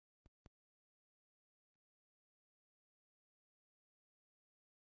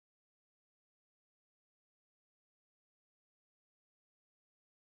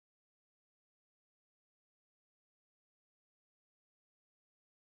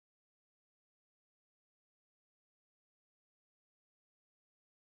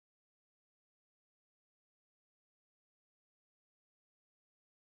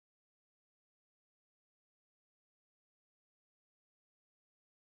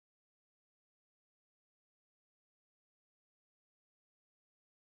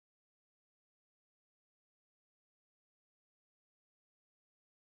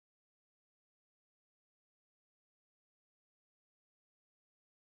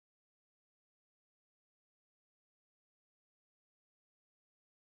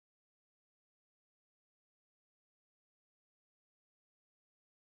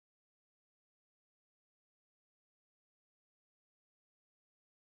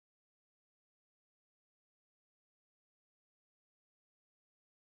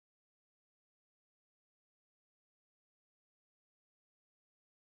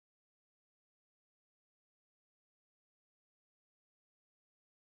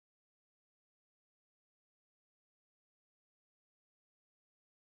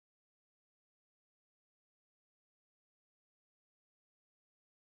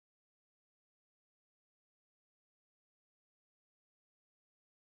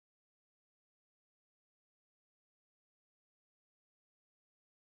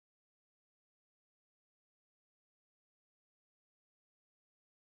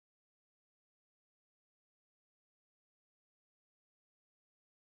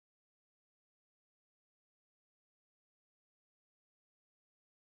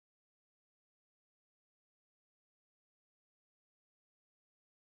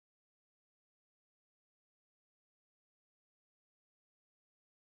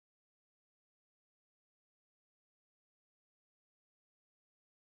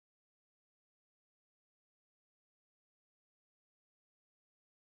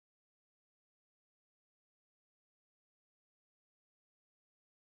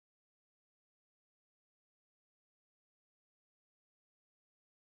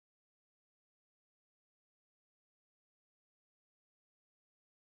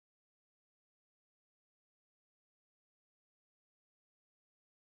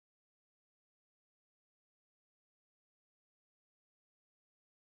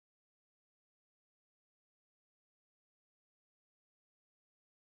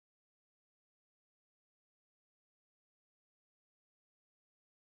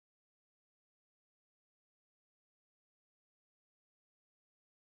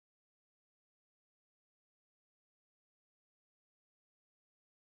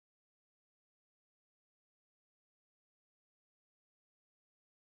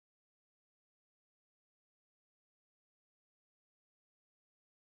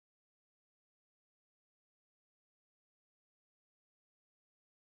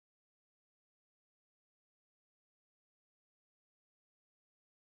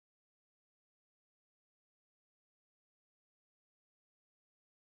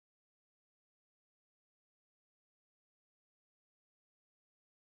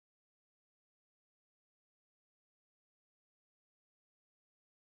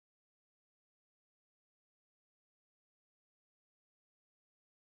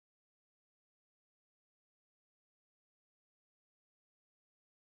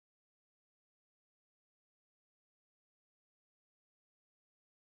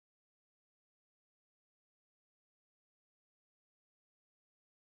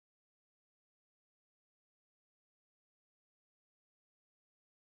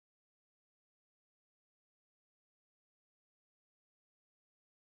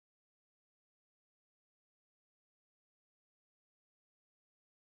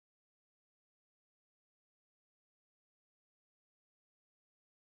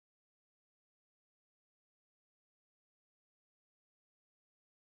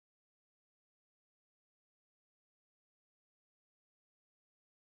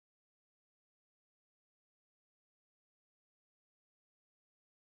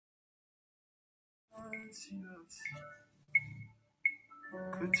Katina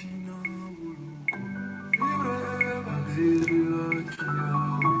buluko, Magzela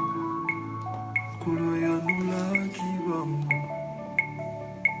kiawe, Koloyanula kibamu,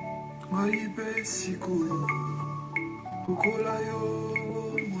 Maipe sikulu, Kukolayo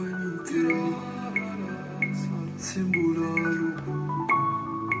mwanite, Simbula lubu,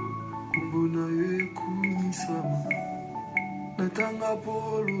 Kumbuna ye kumisama, Natanga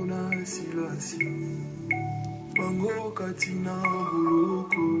polo na silasi, Bango katina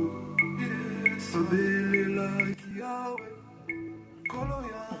buluko, Abelela kiawe,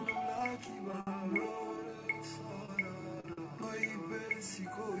 Koloyanula kibamu, Maipe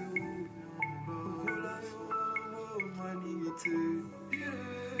sikoyo, Kukolayo mwanite,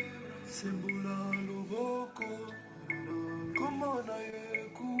 Simbula luboko, Komona ye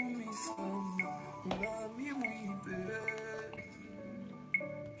kumisama, Unami mwipe,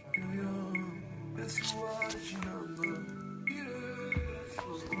 Eswa jinanga,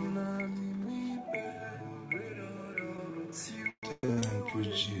 Unami mwipe, Thank you,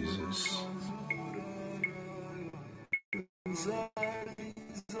 Jesus.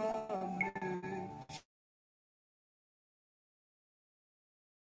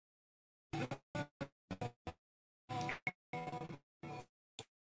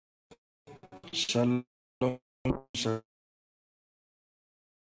 Shalom, shalom.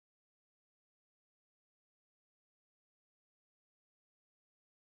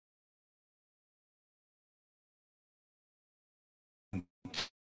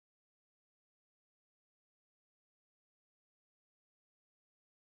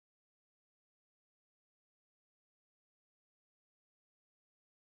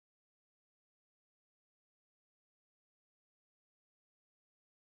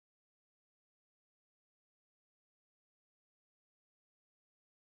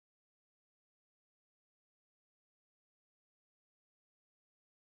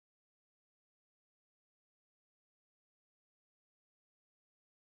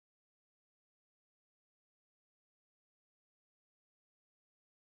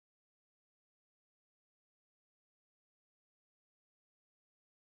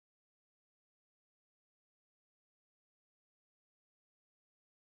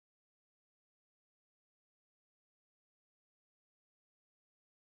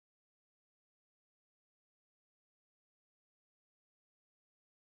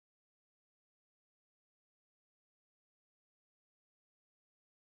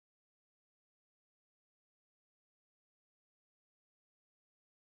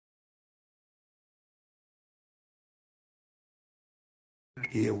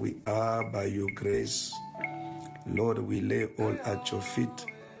 Here we are by your grace. Lord, we lay all at your feet.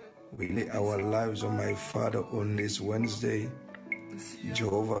 We lay our lives, on my Father, on this Wednesday.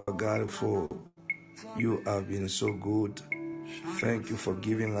 Jehovah God, for you have been so good. Thank you for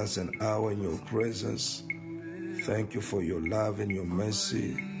giving us an hour in your presence. Thank you for your love and your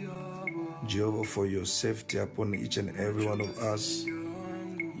mercy. Jehovah, for your safety upon each and every one of us.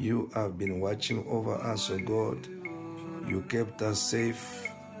 You have been watching over us, O God. You kept us safe.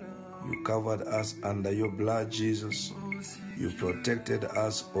 You covered us under your blood, Jesus. You protected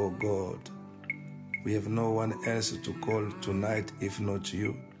us, O God. We have no one else to call tonight if not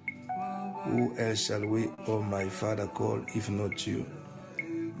you. Who else shall we, O my Father, call if not you?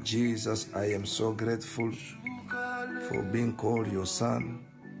 Jesus, I am so grateful for being called your son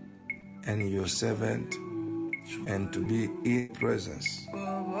and your servant and to be in presence.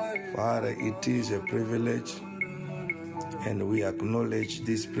 Father, it is a privilege and we acknowledge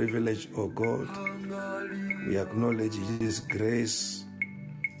this privilege, O God. We acknowledge this grace.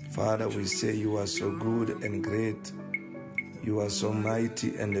 Father, we say you are so good and great. You are so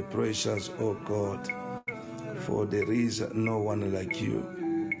mighty and precious, O God, for there is no one like you.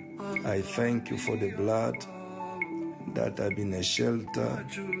 I thank you for the blood that has been a shelter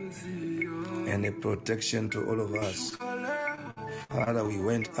and a protection to all of us. Father, we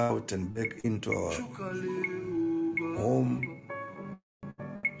went out and back into our home,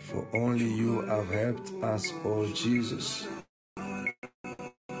 for only you have helped us, O Jesus.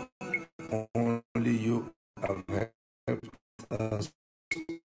 Only you have helped us,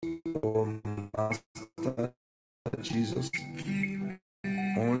 O Master Jesus.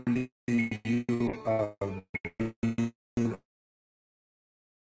 Only you have been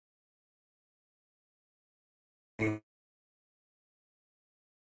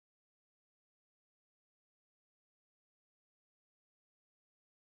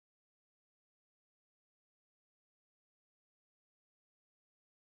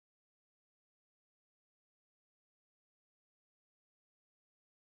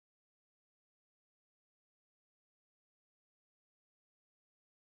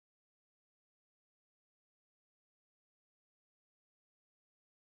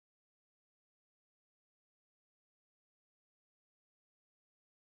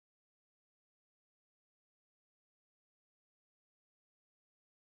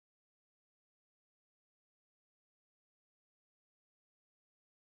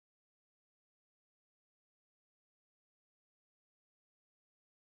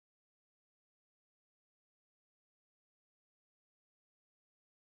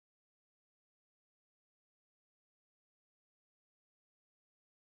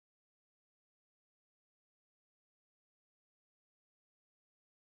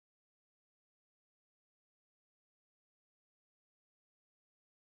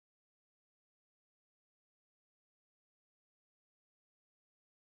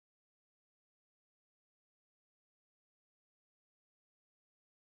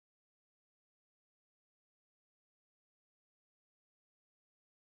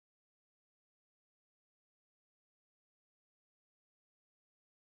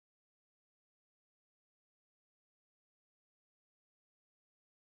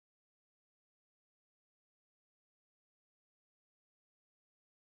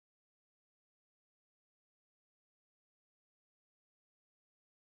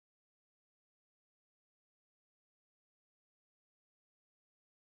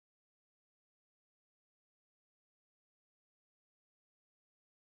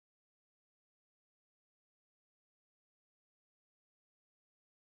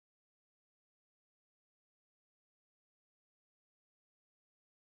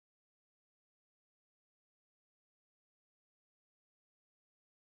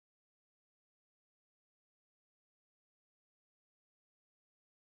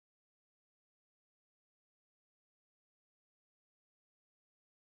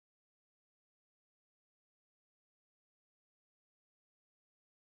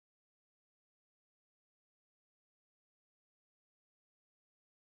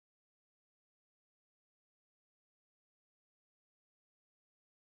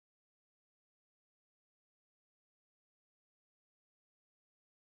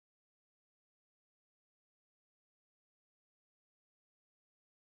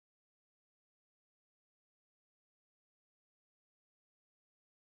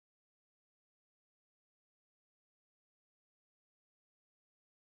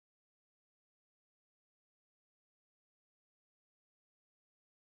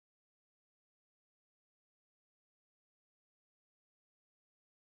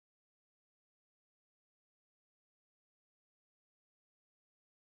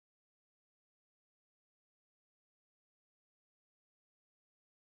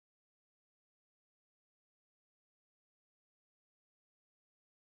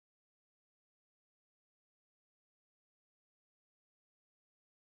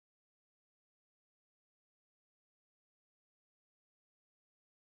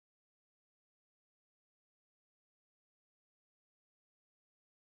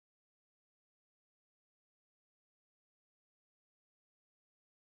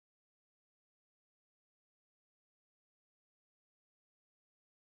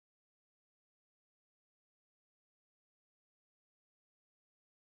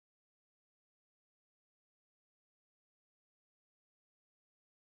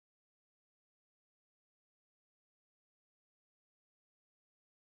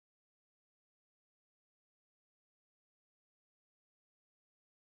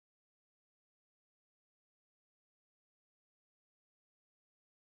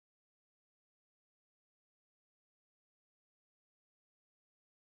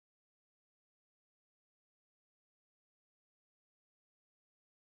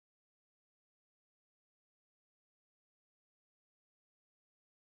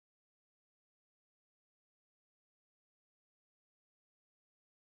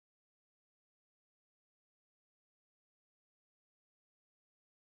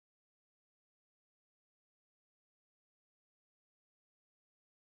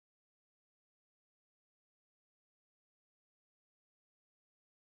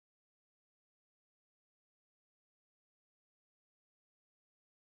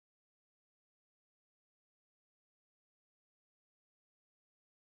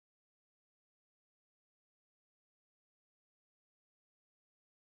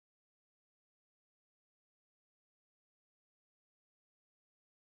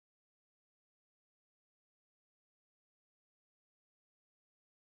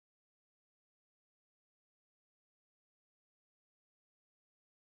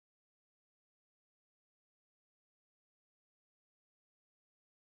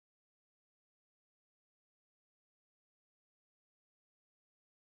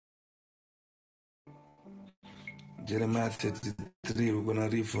Jeremiah 33, we're going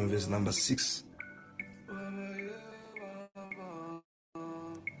to read from verse number 6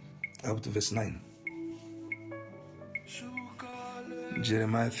 up to verse 9.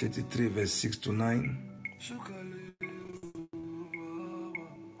 Jeremiah 33, verse 6 to 9.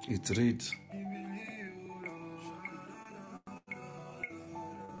 It reads,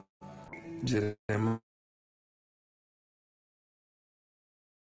 Jeremiah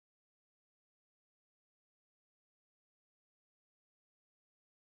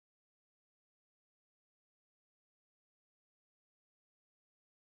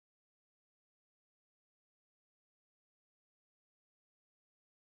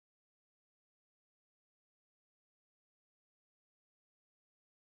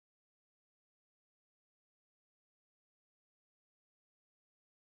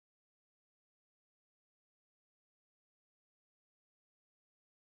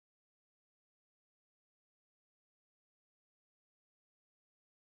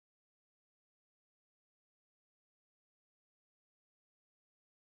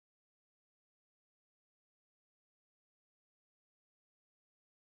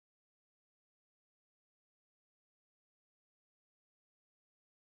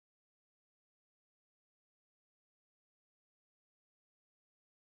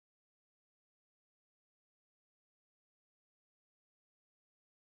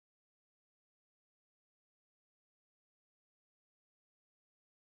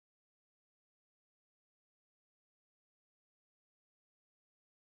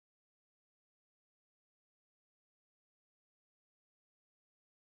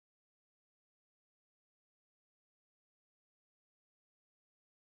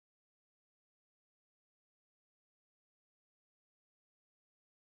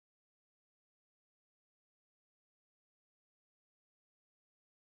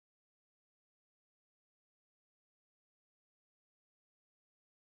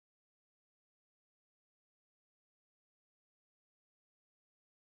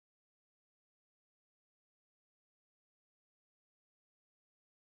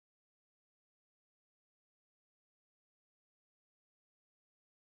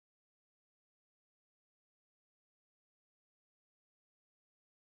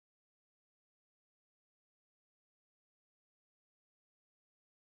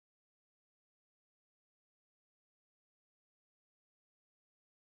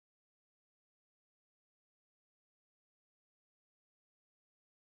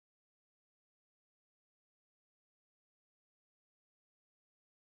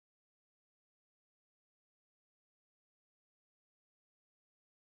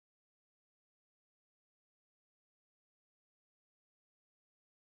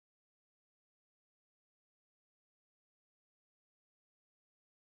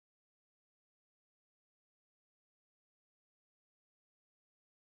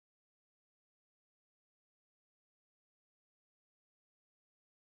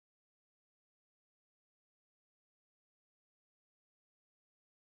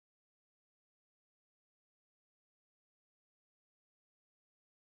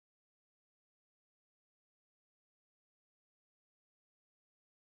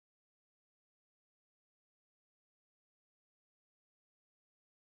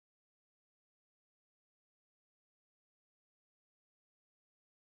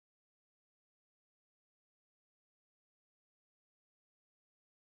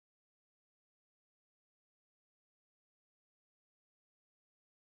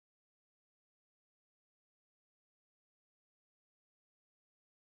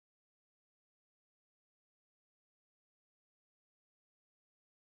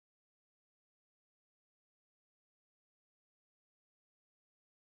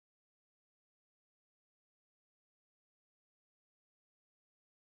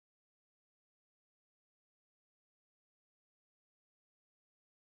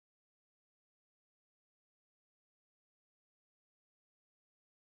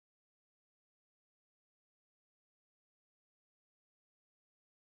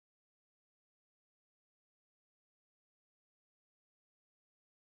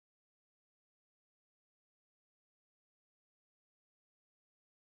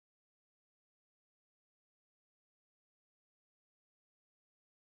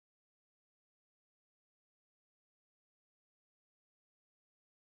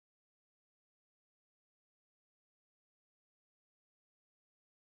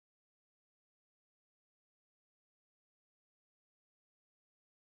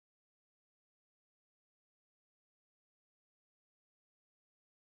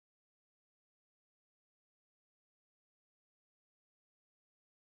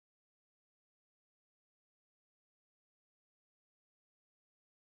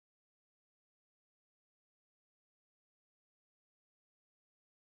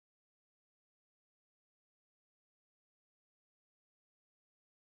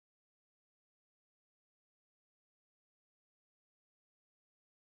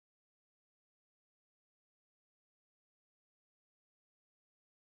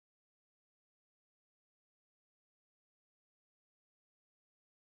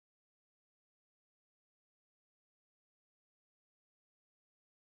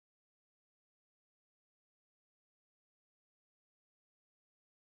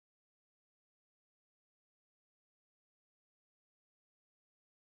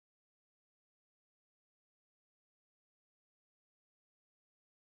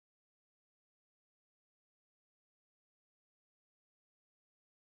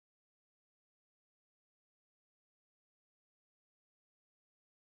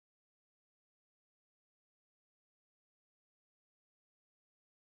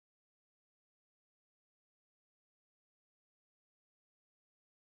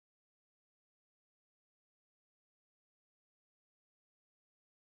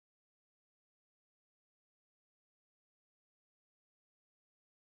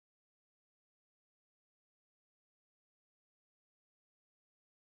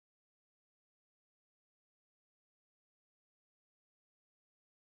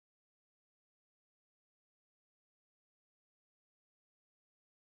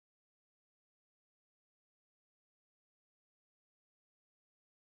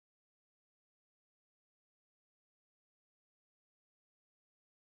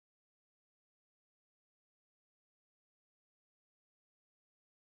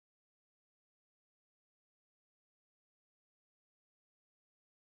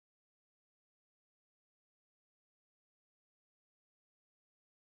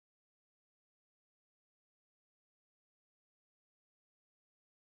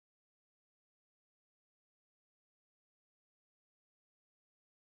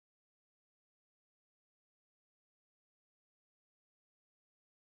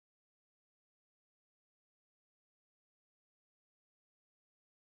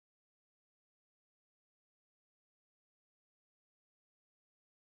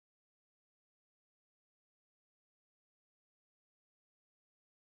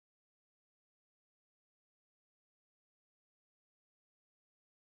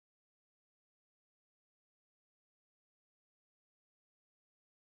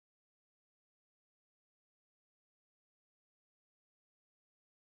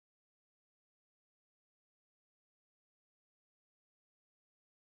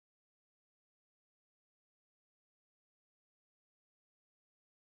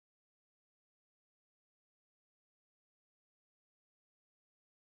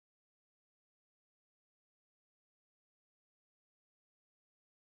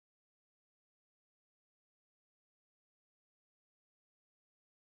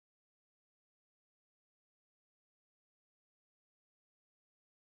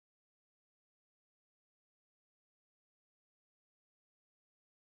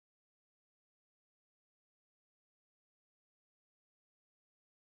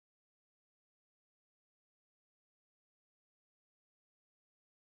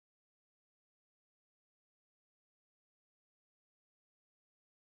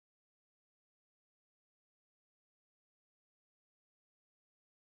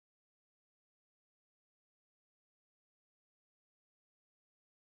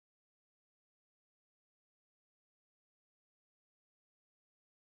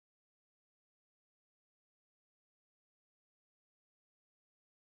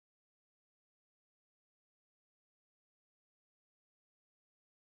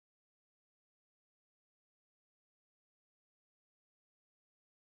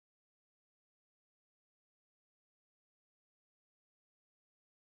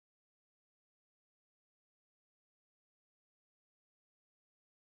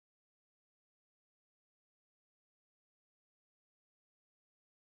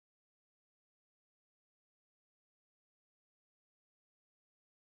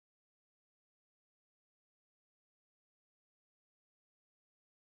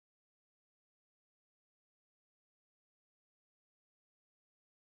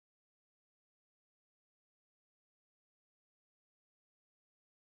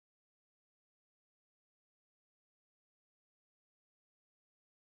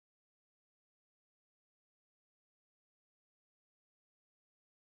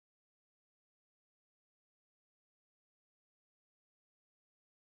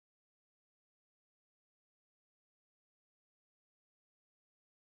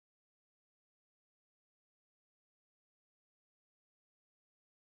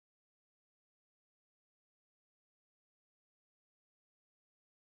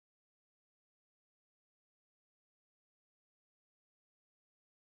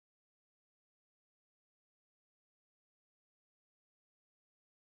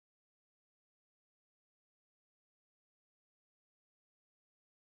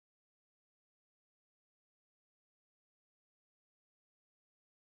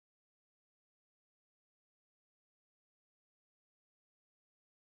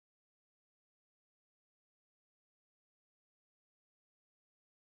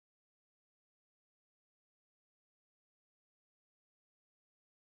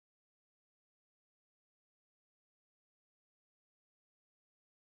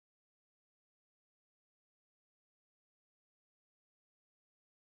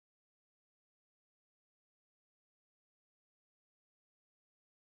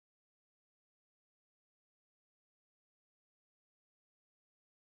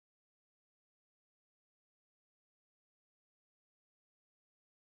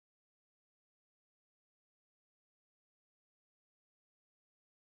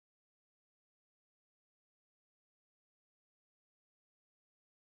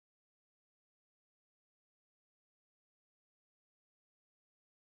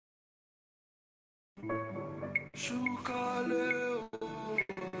Shukale,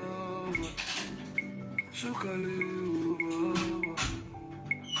 Shukale,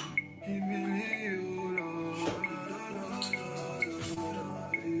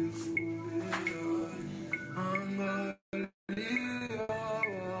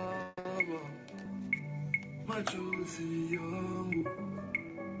 machozi yangu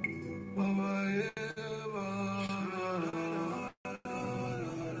Baba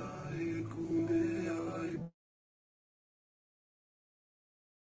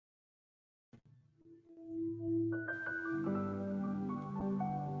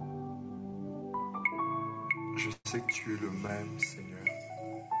Je sais que tu es le même, Seigneur.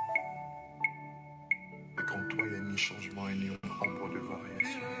 Et qu'en toi, il n'y a ni changement et ni ombre de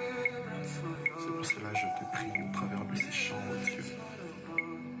variation. C'est pour cela que je te prie au travers de ces chants, oh Dieu.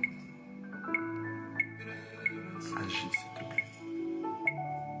 Agis, s'il te plaît.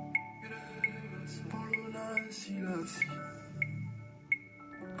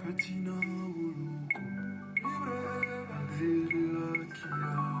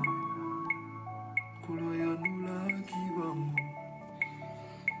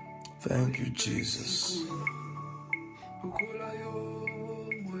 Thank you, Jesus.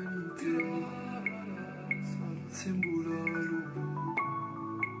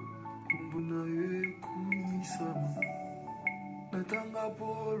 Natanga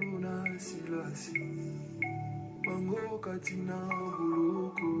polo na silasi bango katina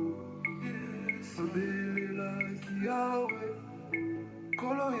buloko abelela kiawe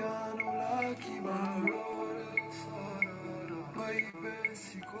kolo yano la kibango.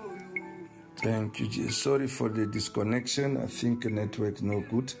 Thank you, Jesus. Sorry for the disconnection. I think the network no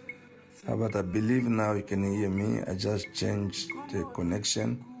good. But I believe now you can hear me. I just changed the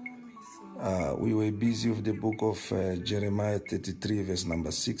connection. We were busy with the book of Jeremiah 33, verse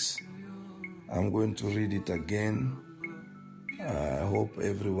number 6. I'm going to read it again. I hope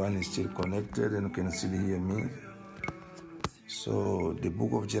everyone is still connected and can still hear me. So the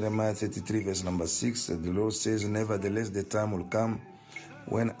book of Jeremiah 33, verse number 6, the Lord says, nevertheless, the time will come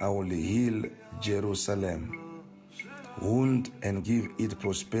when I will heal Jerusalem, wound and give it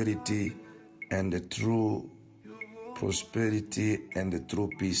prosperity and the true prosperity and the true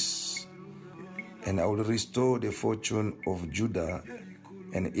peace. And I will restore the fortune of Judah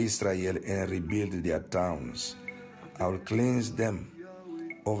and Israel and rebuild their towns. I will cleanse them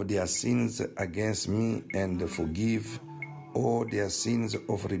of their sins against me and forgive all their sins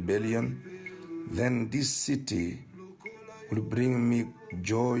of rebellion. Then this city will bring me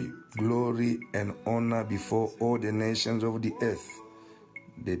joy, glory, and honor before all the nations of the earth.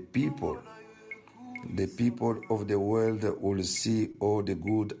 The people of the world will see all the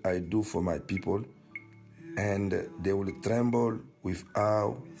good I do for my people, and they will tremble with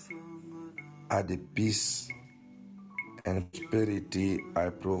awe at the peace and prosperity I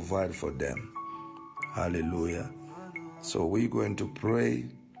provide for them. Hallelujah. So we're going to pray.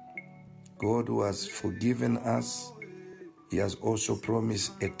 God who has forgiven us, He has also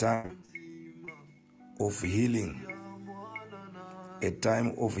promised a time of healing. A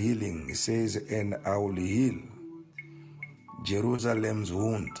time of healing. He says, and I will heal Jerusalem's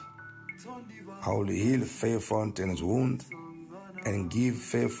wound. I will heal Fair Fountain's wound and give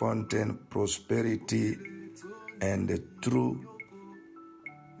Fair Fountain prosperity and true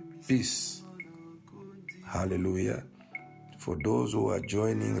peace. Hallelujah. For those who are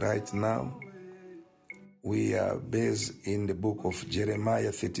joining right now, we are based in the book of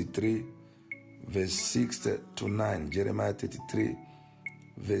Jeremiah 33, verse 6 to 9. Jeremiah 33,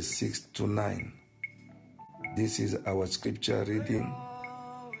 verse 6 to 9. This is our scripture reading,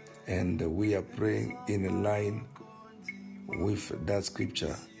 and we are praying in line with that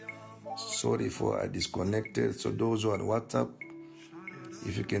scripture. Sorry for I disconnected. So those who are on WhatsApp,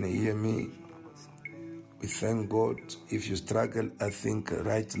 if you can hear me, we thank God. If you struggle, I think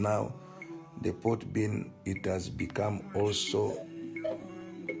right now, the pot bean, it has become also,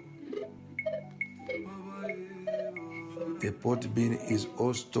 the pot bean is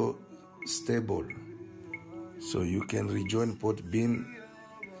also stable. So you can rejoin pot bean,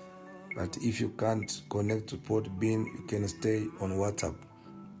 but if you can't connect to pot bean, you can stay on WhatsApp.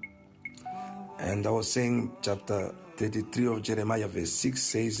 And I was saying chapter 33 of Jeremiah verse 6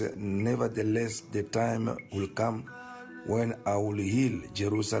 says, nevertheless the time will come when I will heal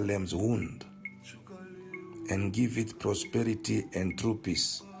Jerusalem's wound and give it prosperity and true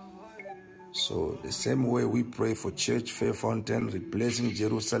peace. So the same way we pray for Church Fair Fountain, replacing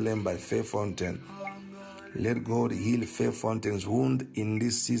Jerusalem by Fair Fountain, let God heal Fair Fountain's wound in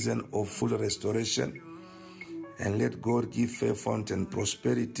this season of full restoration, and let God give Fair Fountain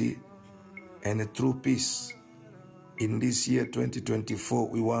prosperity and true peace. In this year 2024,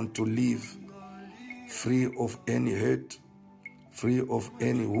 we want to live free of any hurt, free of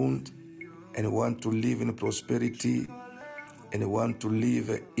any wound, and want to live in prosperity, and want to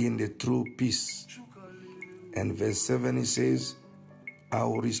live in the true peace. And verse 7, he says, I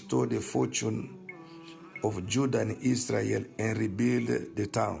will restore the fortune of Judah and Israel and rebuild the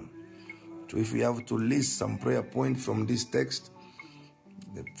town. So if we have to list some prayer points from this text,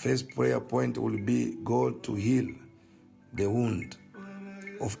 the first prayer point will be God to heal the wound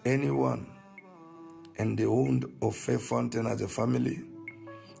of anyone and the wound of Faith Fountain as a family.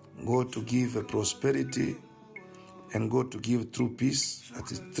 God to give a prosperity and God to give true peace. That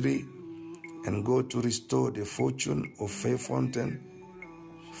is 3. And God to restore the fortune of Faith Fountain.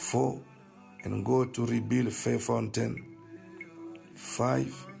 4. And God to rebuild Faith Fountain.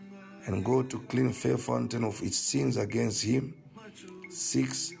 5. And God to clean Faith Fountain of its sins against him.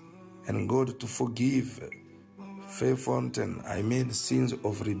 6. And God to forgive Faith Fountain, sins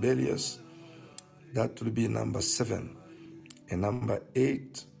of rebellious. That will be number 7. And number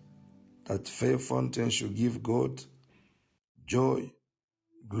 8, that Faith Fountain should give God joy,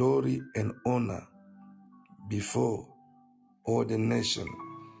 glory, and honor before all the nation.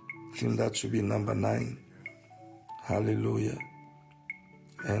 I think that should be number 9. Hallelujah.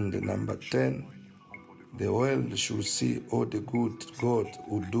 And number 10, the world should see all the good God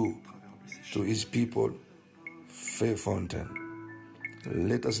will do to his people, Faith Fountain.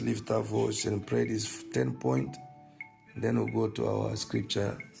 Let us lift our voice and pray this 10 point. Then we'll go to our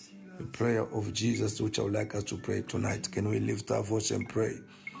scripture, the prayer of Jesus, which I would like us to pray tonight. Can we lift our voice and pray?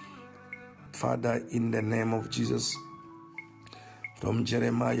 Father, in the name of Jesus, from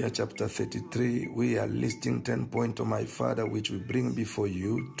Jeremiah chapter 33, we are listing 10 points, of my Father, which we bring before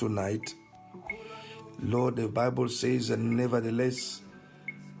you tonight. Lord, the Bible says, and nevertheless,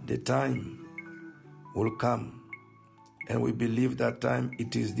 the time will come. And we believe that time,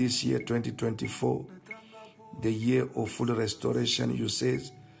 it is this year, 2024, the year of full restoration, you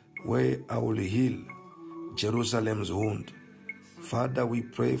says, where I will heal Jerusalem's wound. Father, we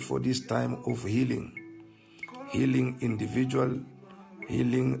pray for this time of healing individual,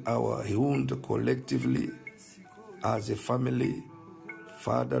 healing our wound collectively as a family.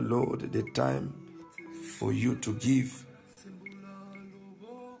 Father, Lord, the time for you to give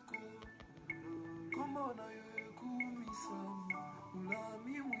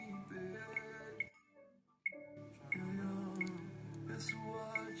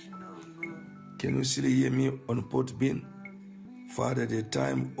Can you still hear me on Podbean? Father, the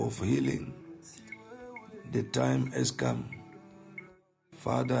time of healing, the time has come.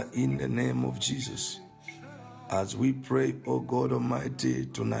 Father, in the name of Jesus, as we pray, O God Almighty,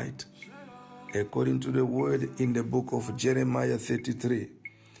 tonight, according to the word in the book of Jeremiah 33,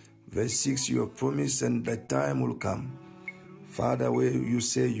 verse 6, you have promised, and the time will come, Father, where you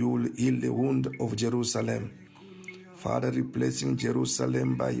say you will heal the wound of Jerusalem. Father, replacing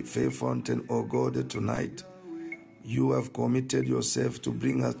Jerusalem by Faith Fountain, O God, tonight, you have committed yourself to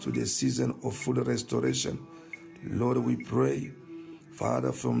bring us to the season of full restoration. Lord, we pray,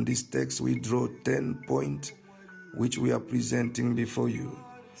 Father, from this text we draw 10 points which we are presenting before you.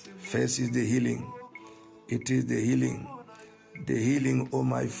 First is the healing. It is the healing, oh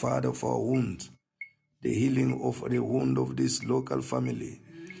my Father, of our wound, the healing of the wound of this local family.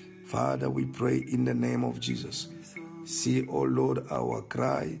 Father, we pray in the name of Jesus. See, oh Lord, our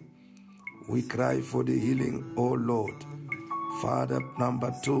cry. We cry for the healing, oh Lord. Father,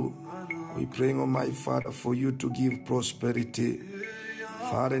 number 2, we pray, oh my Father, for you to give prosperity.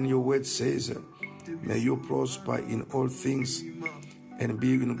 Father, in your word says, may you prosper in all things and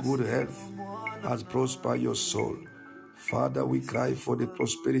be in good health as prosper your soul. Father, we cry for the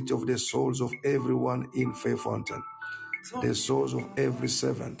prosperity of the souls of everyone in Faith Fountain, the souls of every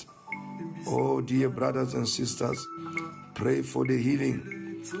servant. Oh, dear brothers and sisters, pray for the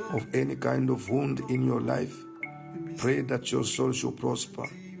healing of any kind of wound in your life. Pray that your soul should prosper.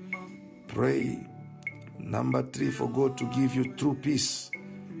 Pray, number 3, for God to give you true peace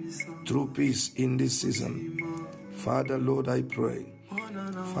in this season. Father, Lord, I pray.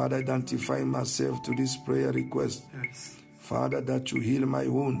 Father, identify myself to this prayer request. Father, that you heal my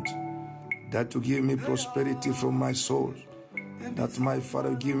wound, that you give me prosperity from my soul, that my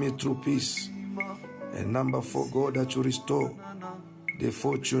Father give me true peace. And number 4, God, that you restore the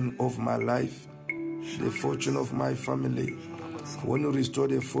fortune of my life, the fortune of my family. When you restore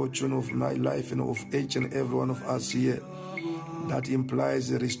the fortune of my life and of each and every one of us here, that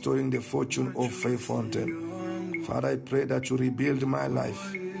implies restoring the fortune of Faith Fountain. Father, I pray that you rebuild my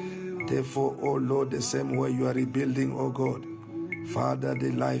life. Therefore, oh Lord, the same way you are rebuilding, oh God, Father,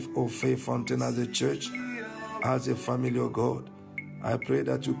 the life of Faith Fountain as a church, as a family, oh God. I pray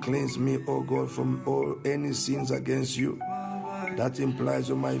that you cleanse me, oh God, from all any sins against you. That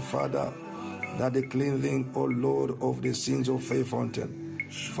implies, oh my Father, that the cleansing, oh Lord, of the sins of Faith Fountain.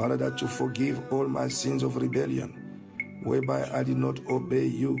 Father, that you forgive all my sins of rebellion, whereby I did not obey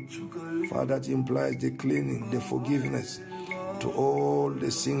you. Father, that implies the cleaning, the forgiveness to all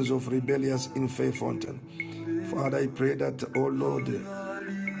the sins of rebellious in Faith Fountain. Father, I pray that, oh Lord,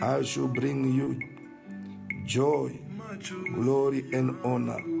 I should bring you joy, glory, and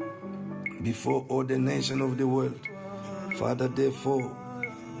honor before all the nations of the world. Father, therefore,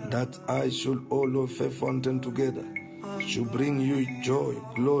 that I should, O Lord, Faith Fountain together, should bring you joy,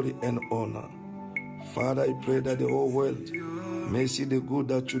 glory, and honor. Father, I pray that the whole world may see the good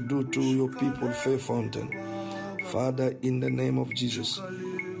that you do to your people, Faith Fountain. Father, in the name of Jesus,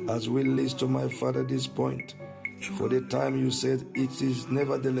 as we list to my Father this point, for the time you said it is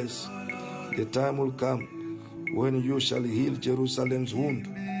nevertheless, the time will come when you shall heal Jerusalem's wound.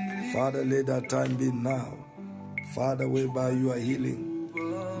 Father, let that time be now. Father, whereby you are healing.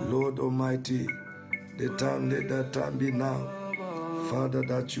 Lord Almighty, let that time be now. Father,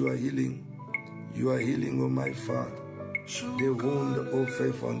 that you are healing. You are healing, oh my Father, the wound of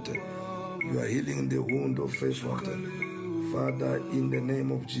Faith Fountain. You are healing the wound of Faith Fountain. Father, in the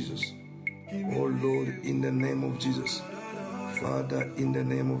name of Jesus. Oh Lord, in the name of Jesus. Father, in the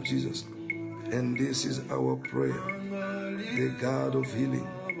name of Jesus. And this is our prayer, the God of healing,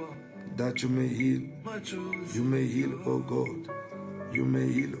 that you may heal. You may heal, oh God. You may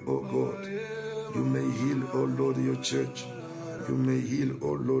heal, oh God. You may heal, oh Lord, your church. You may heal,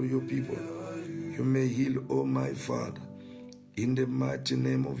 oh Lord, your people. You may heal, oh my Father. In the mighty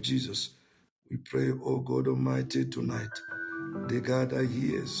name of Jesus, we pray, oh God Almighty, tonight. The God that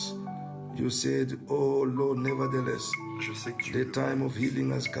hears. You said, oh Lord, nevertheless, the time of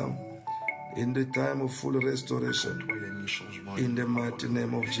healing has come. In the time of full restoration. In the mighty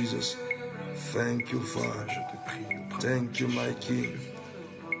name of Jesus. Thank you, Father. Thank you, my King.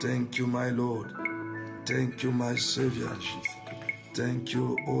 Thank you, my Lord. Thank you, my Savior. Thank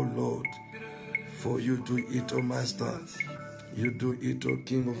you, O Lord, for you do it, O Master. You do it, O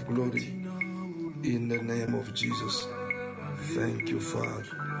King of glory. In the name of Jesus. Thank you, Father.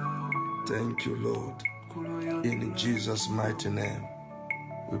 Thank you, Lord. In Jesus' mighty name.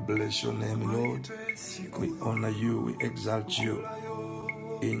 We bless your name, Lord. We honor you. We exalt you.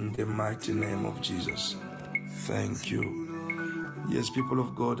 In the mighty name of Jesus. Thank you. Yes, people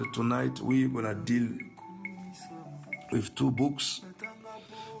of God, tonight we're going to deal with two books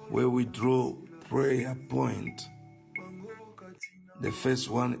where we draw prayer point. The first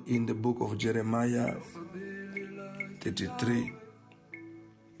one in the book of Jeremiah 33.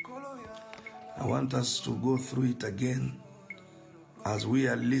 I want us to go through it again. As we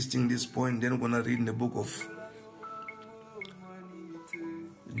are listing this point, then we're going to read in the book of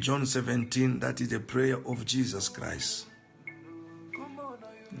John 17, that is the prayer of Jesus Christ.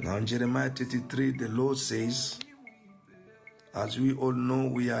 Now in Jeremiah 33, the Lord says, as we all know,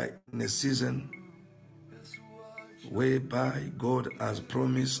 we are in a season whereby God has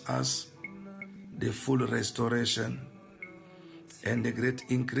promised us the full restoration and the great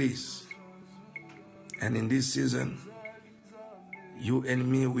increase. And in this season, you and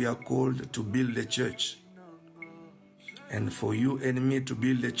me, we are called to build the church. And for you and me to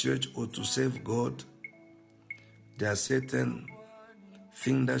build the church or to serve God, there are certain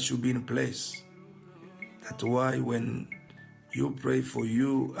things that should be in place. That's why when you pray for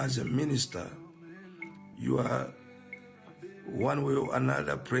you as a minister, you are one way or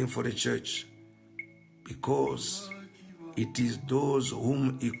another praying for the church, because it is those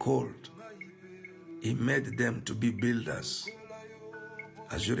whom he called. He made them to be builders.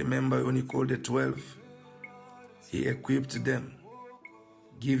 As you remember, when he called the 12, he equipped them,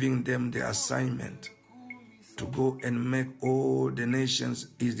 giving them the assignment to go and make all the nations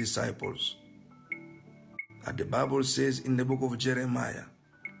his disciples. And the Bible says in the book of Jeremiah,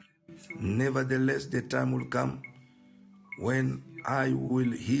 nevertheless, the time will come when I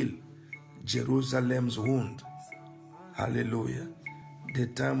will heal Jerusalem's wound. Hallelujah. The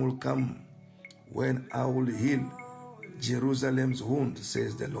time will come when I will heal Jerusalem's wound,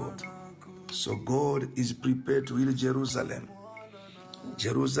 says the Lord. So God is prepared to heal Jerusalem.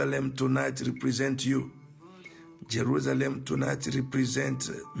 Jerusalem tonight represents you. Jerusalem tonight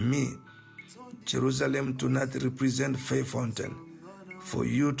represents me. Jerusalem tonight represents Faith Fountain. For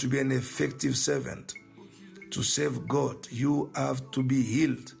you to be an effective servant, to serve God, you have to be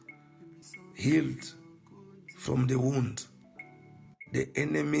healed. Healed from the wound. The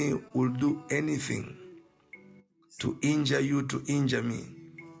enemy will do anything to injure you, to injure me.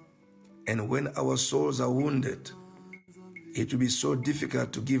 And when our souls are wounded, it will be so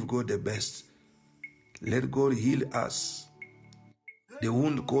difficult to give God the best. Let God heal us. The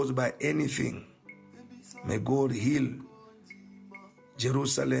wound caused by anything, may God heal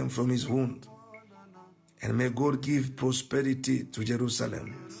Jerusalem from his wound. And may God give prosperity to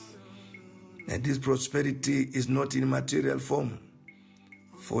Jerusalem. And this prosperity is not in material form.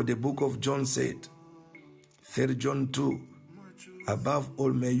 For the book of John said, 3 John 2, above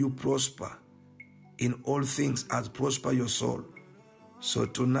all may you prosper in all things as prosper your soul. So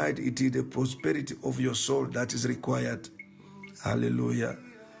tonight it is the prosperity of your soul that is required. Hallelujah.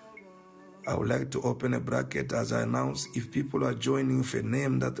 I would like to open a bracket as I announce. If people are joining with a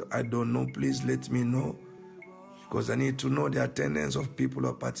name that I don't know, please let me know, because I need to know the attendance of people who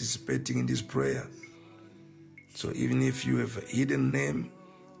are participating in this prayer. So even if you have a hidden name,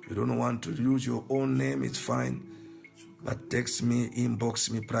 you don't want to use your own name, it's fine. But text me, inbox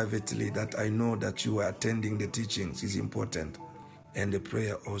me privately that I know that you are attending the teachings. Is important. And the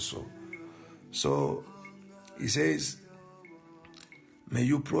prayer also. So he says, may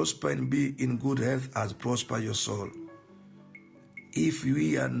you prosper and be in good health as prosper your soul. If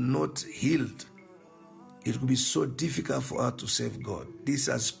we are not healed, it will be so difficult for us to serve God. This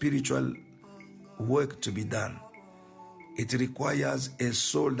is spiritual work to be done. It requires a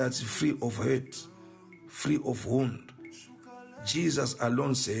soul that's free of hurt, free of wound. Jesus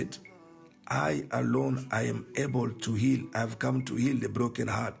alone said, I alone, I am able to heal. I have come to heal the broken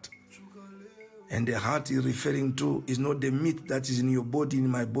heart. And the heart he's referring to is not the meat that is in your body, in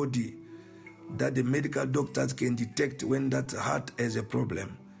my body, that the medical doctors can detect when that heart has a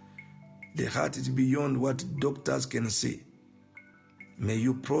problem. The heart is beyond what doctors can see. May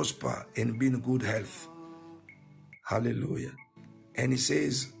you prosper and be in good health. Hallelujah. And he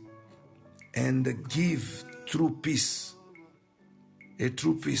says, and give true peace. A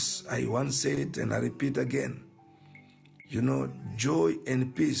true peace. I once said, and I repeat again, joy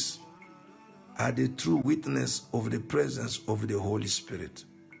and peace are the true witness of the presence of the Holy Spirit.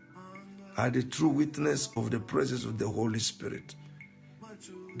 Are the true witness of the presence of the Holy Spirit.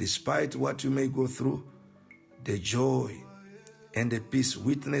 Despite what you may go through, the joy and the peace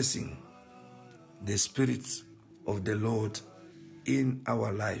witnessing the Spirit of the Lord in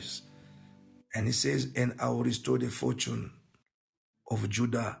our lives. And he says, and I will restore the fortune of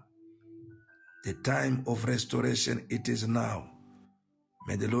Judah. The time of restoration, it is now.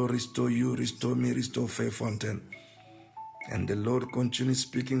 May the Lord restore you, restore me, restore Faith Fountain. And the Lord continues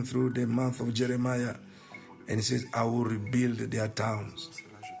speaking through the mouth of Jeremiah. And he says, I will rebuild their towns.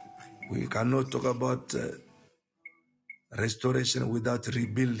 We cannot talk about restoration without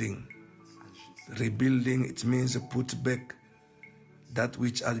rebuilding. Rebuilding, it means put back that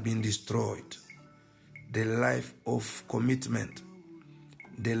which has been destroyed. The life of commitment,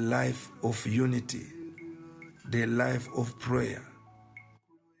 the life of unity, the life of prayer,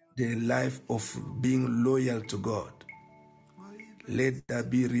 the life of being loyal to God. Let that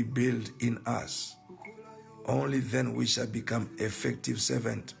be rebuilt in us. Only then we shall become effective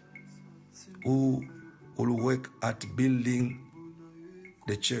servants who will work at building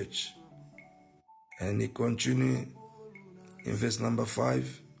the church. And he continues in verse number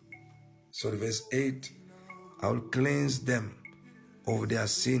 5, verse 8, I will cleanse them of their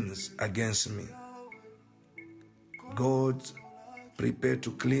sins against me. God prepared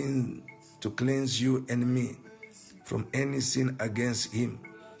to cleanse you and me from any sin against him.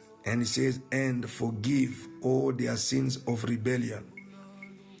 And he says, and forgive all their sins of rebellion.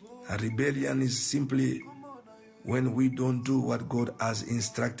 And rebellion is simply when we don't do what God has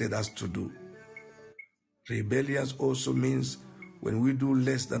instructed us to do. Rebellion also means when we do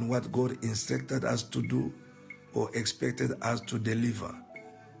less than what God instructed us to do or expected us to deliver.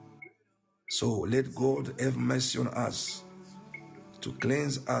 So let God have mercy on us to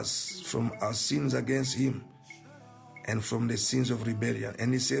cleanse us from our sins against him and from the sins of rebellion.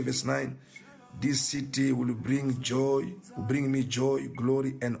 And he says, verse 9, this city will bring me joy,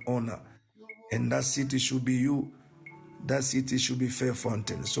 glory, and honor. And that city should be you. That city should be Faith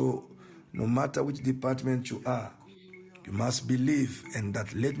Fountain. So no matter which department you are, you must believe and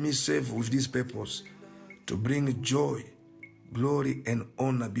that let me serve with this purpose to bring joy, glory, and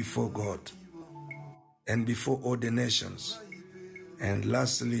honor before God and before all the nations. And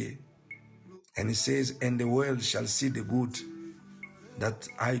lastly, and he says, and the world shall see the good that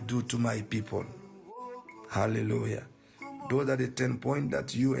I do to my people. Hallelujah. Those are the 10 points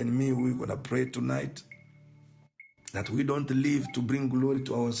that you and me, we're going to pray tonight. That we don't live to bring glory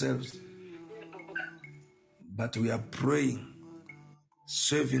to ourselves, but we are praying,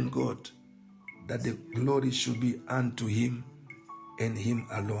 serving God, that the glory should be unto him and him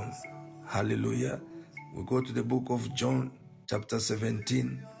alone. Hallelujah. We go to the book of John chapter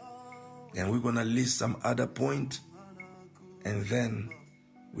 17, and we're going to list some other point, and then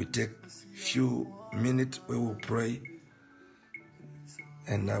we take few minutes where we'll pray.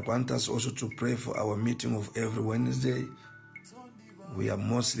 And I want us also to pray for our meeting of every Wednesday. We are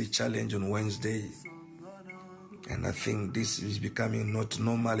mostly challenged on Wednesday, and I think this is becoming not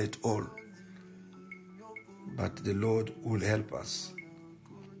normal at all. But the Lord will help us.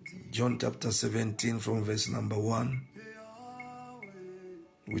 John chapter 17 from verse number 1,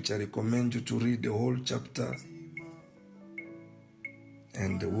 which I recommend you to read the whole chapter,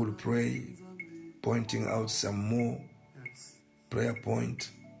 and we'll pray, pointing out some more prayer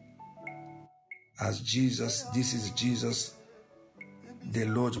point. As Jesus, this is Jesus, the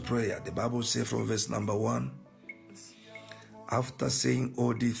Lord's Prayer. The Bible says from verse number 1, after saying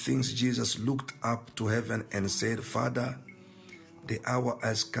all these things, Jesus looked up to heaven and said, Father, the hour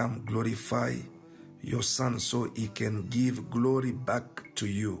has come, glorify your Son so he can give glory back to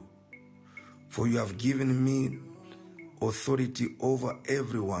you. For you have given me authority over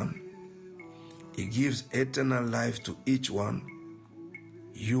everyone. He gives eternal life to each one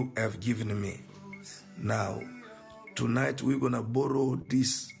you have given me. Now, tonight we're going to borrow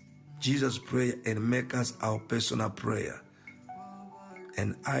this Jesus prayer and make us our personal prayer.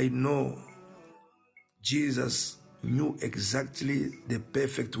 And I know Jesus knew exactly the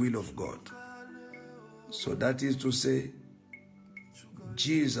perfect will of God. So that is to say,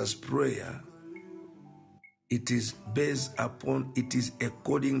 Jesus' prayer, it is based upon, it is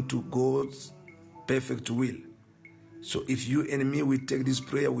according to God's perfect will. So if you and me, we take this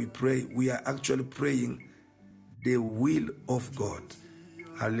prayer, we pray, we are actually praying the will of God.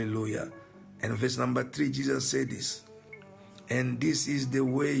 Hallelujah. And verse number 3, Jesus said this, and this is the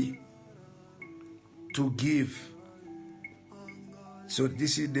way to give. So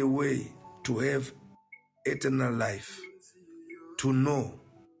this is the way to have eternal life, to know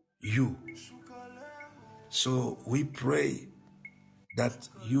you. So we pray that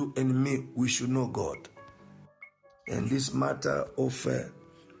you and me, we should know God. And this matter of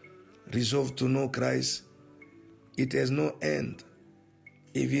resolve to know Christ, it has no end.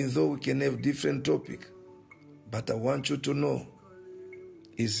 Even though we can have different topic, but I want you to know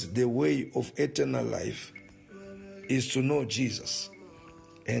is the way of eternal life is to know Jesus.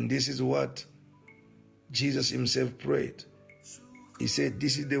 And this is what Jesus himself prayed. He said,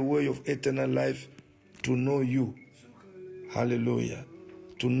 this is the way of eternal life, to know you. Hallelujah.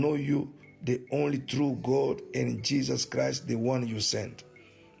 To know you, the only true God, and Jesus Christ, the one you sent.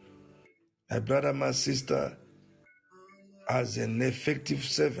 My brother, my sister, as an effective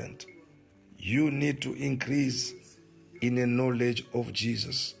servant, you need to increase in the knowledge of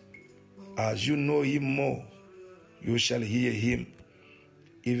Jesus. As you know him more, you shall hear him.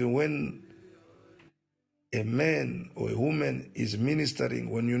 Even when a man or a woman is ministering,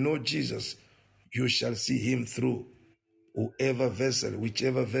 when you know Jesus, you shall see him through whichever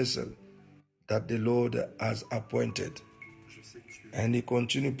vessel that the Lord has appointed. And he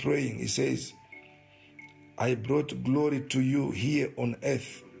continued praying. He says, I brought glory to you here on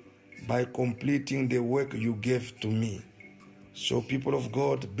earth by completing the work you gave to me. So people of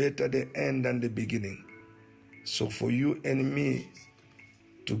God, better the end than the beginning. So for you and me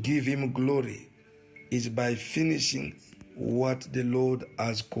to give him glory is by finishing what the Lord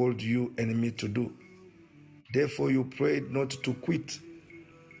has called you and me to do. Therefore you prayed not to quit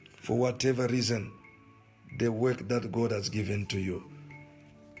for whatever reason the work that God has given to you.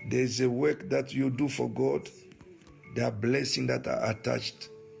 There is a work that you do for God. There are blessings that are attached.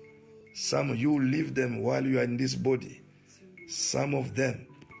 Some you leave them while you are in this body. Some of them,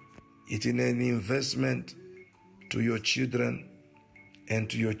 it is an investment to your children and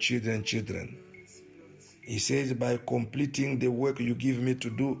to your children's children. He says, by completing the work you give me to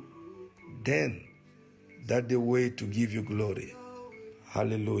do, then that's the way to give you glory.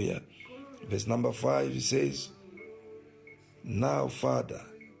 Hallelujah. Verse number 5, he says, now, Father,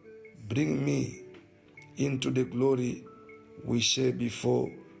 bring me into the glory we shared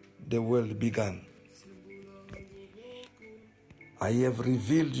before the world began. I have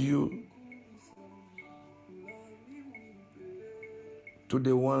revealed you to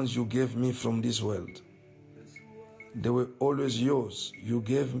the ones you gave me from this world. They were always yours. You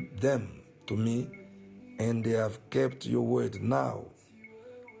gave them to me, and they have kept your word. Now,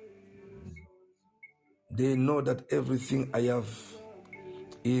 they know that everything I have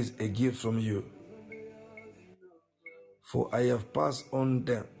is a gift from you. For I have passed on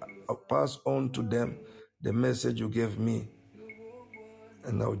to them the message you gave me.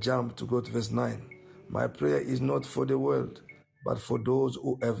 And now jump to go to verse 9. My prayer is not for the world, but for those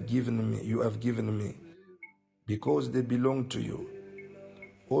who have given me, you have given me, because they belong to you.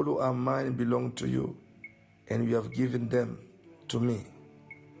 All who are mine belong to you, and you have given them to me.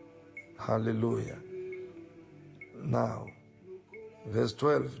 Hallelujah. Now, verse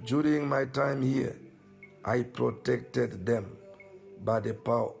 12, during my time here, I protected them by the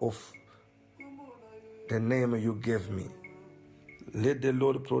power of the name you gave me. Let the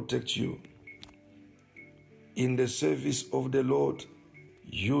Lord protect you. In the service of the Lord,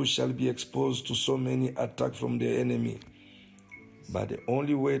 you shall be exposed to so many attacks from the enemy. But the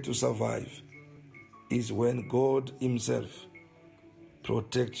only way to survive is when God himself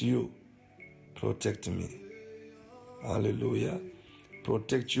protects you, protect me. Hallelujah.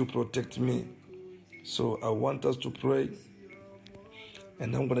 Protect you, protect me. So I want us to pray.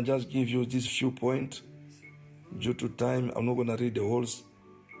 And I'm going to just give you these few points. Due to time, I'm not going to read the whole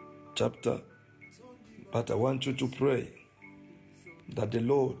chapter. But I want you to pray that the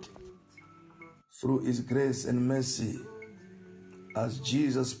Lord, through his grace and mercy, as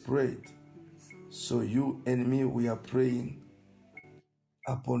Jesus prayed, so you and me, we are praying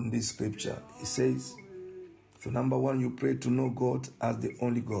upon this scripture. He says, so number one, you pray to know God as the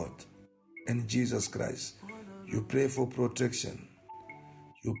only God and Jesus Christ. You pray for protection.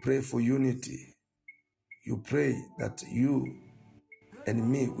 You pray for unity. You pray that you and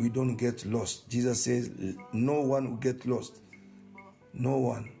me, we don't get lost. Jesus says, no one will get lost. No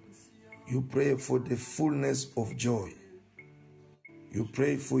one. You pray for the fullness of joy. You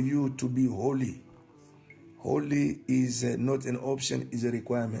pray for you to be holy. Holy is not an option, is a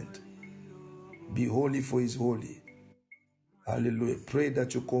requirement. Be holy, for he is holy. Hallelujah. Pray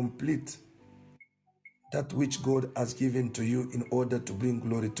that you complete that which God has given to you in order to bring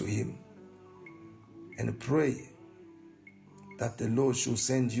glory to him. And pray that the Lord should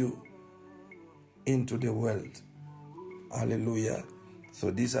send you into the world. Hallelujah.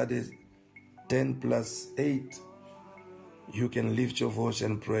 So these are the 10 plus 8. You can lift your voice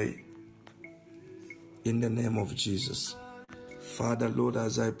and pray in the name of Jesus. Father, Lord,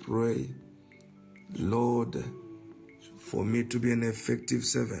 as I pray, Lord, for me to be an effective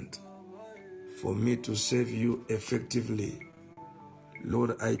servant, for me to serve you effectively,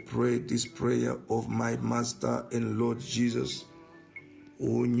 Lord, I pray this prayer of my Master and Lord Jesus,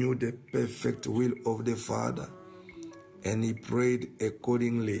 who knew the perfect will of the Father, and he prayed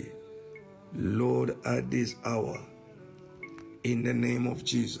accordingly. Lord, at this hour, in the name of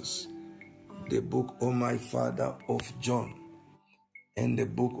Jesus, the book of my Father of John and the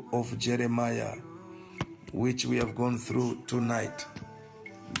book of Jeremiah, which we have gone through tonight,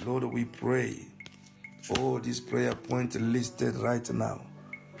 Lord, we pray all these prayer points listed right now,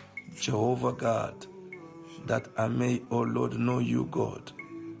 Jehovah God, that I may, oh Lord, know you, God,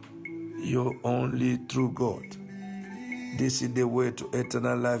 your only true God. This is the way to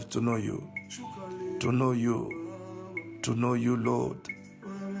eternal life, to know you, to know you, to know you, Lord.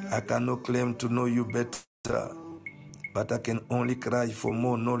 I cannot claim to know you better, but I can only cry for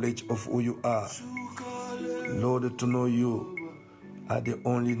more knowledge of who you are. Lord, to know you are the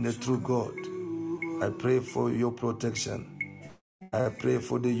only and the true God. I pray for your protection. I pray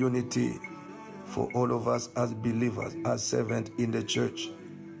for the unity for all of us as believers, as servants in the church.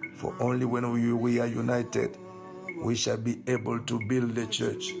 For only when we are united, we shall be able to build the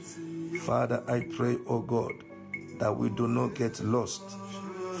church. Father, I pray, oh God, that we do not get lost.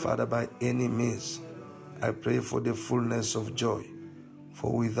 Father, by any means, I pray for the fullness of joy.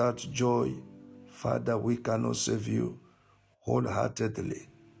 For without joy, Father, we cannot serve you wholeheartedly.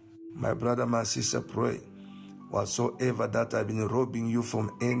 My brother, my sister, pray. Whatsoever that I've been robbing you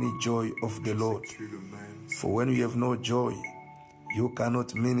from any joy of the Lord. For when you have no joy, you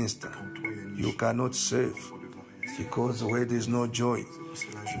cannot minister, you cannot serve. Because where there is no joy,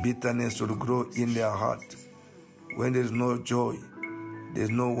 bitterness will grow in their heart. When there is no joy, there is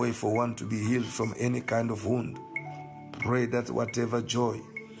no way for one to be healed from any kind of wound. Pray that whatever joy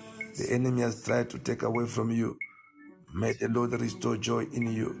the enemy has tried to take away from you, may the Lord restore joy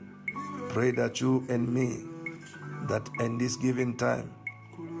in you. Pray that you and me, that in this given time,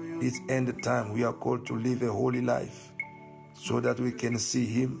 this end time, we are called to live a holy life so that we can see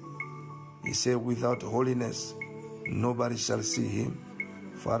him. He said, without holiness, nobody shall see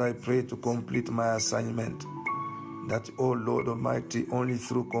him. Father, I pray to complete my assignment, that, oh Lord Almighty, only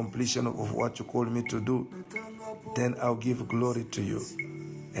through completion of what you call me to do, then I'll give glory to you.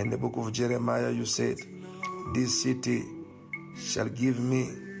 In the book of Jeremiah, you said, this city shall give me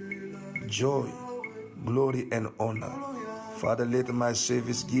joy, glory, and honor. Father, let my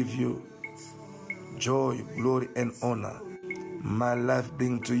service give you joy, glory, and honor. my life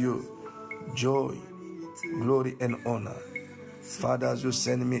bring to you joy, glory, and honor. Father, as you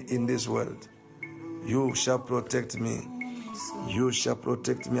send me in this world, you shall protect me. You shall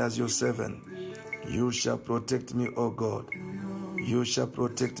protect me as your servant. You shall protect me, O God. You shall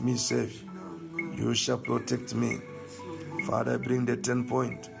protect me, Savior. You shall protect me. Father, I bring the 10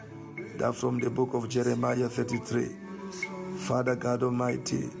 point that from the book of Jeremiah 33. Father God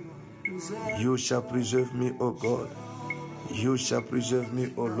Almighty, you shall preserve me, O God. You shall preserve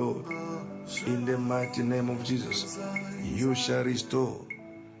me, O Lord. In the mighty name of Jesus, you shall restore.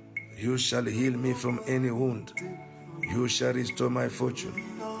 You shall heal me from any wound. You shall restore my fortune.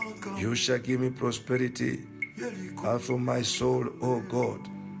 You shall give me prosperity out from my soul, O God.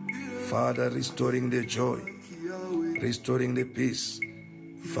 Father, restoring the joy, restoring the peace.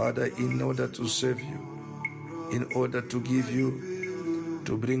 Father, in order to serve you, in order to give you,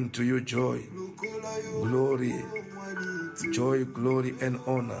 to bring to you joy, glory, joy, glory, and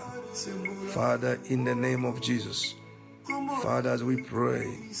honor. Father, in the name of Jesus, Father, as we pray,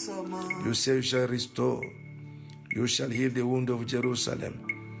 you say you shall restore. You shall heal the wound of Jerusalem.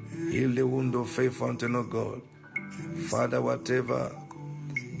 Heal the wound of Faith Fountain of God. Father, whatever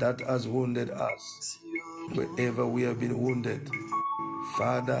that has wounded us, wherever we have been wounded,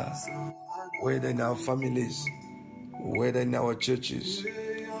 Father, whether in our families, whether in our churches,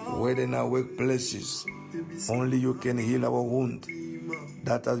 whether in our workplaces, only you can heal our wound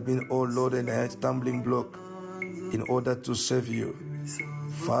that has been, oh Lord, a stumbling block in order to serve you.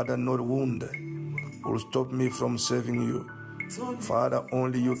 Father, no wound will stop me from serving you. Father,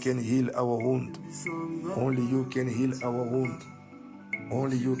 only you can heal our wound. Only you can heal our wound.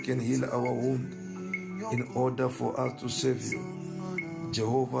 Only you can heal our wound in order for us to serve you.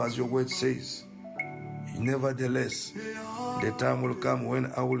 Jehovah, as your word says, nevertheless, the time will come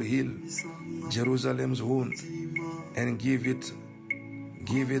when I will heal Jerusalem's wound and give it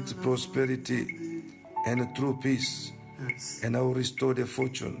prosperity and true peace. And I will restore the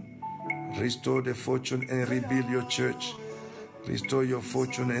fortune and rebuild your church. Restore your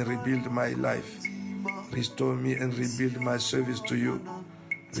fortune and rebuild my life. Restore me and rebuild my service to you.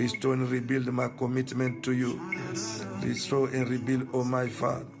 Restore and rebuild my commitment to you. Restore and rebuild, oh my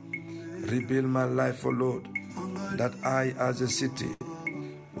Father. Rebuild my life, oh Lord, that I as a city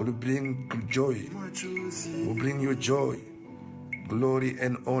will bring joy, will bring you joy, glory,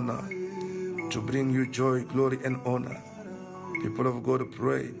 and honor. To bring you joy, glory, and honor. People of God,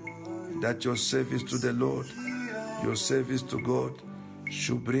 pray that your service to the Lord, your service to God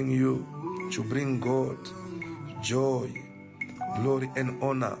should bring God joy, glory, and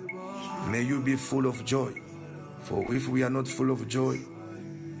honor. May you be full of joy. For if we are not full of joy,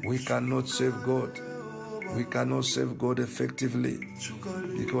 we cannot serve God. We cannot serve God effectively,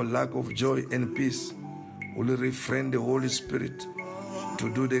 because lack of joy and peace will refrain the Holy Spirit to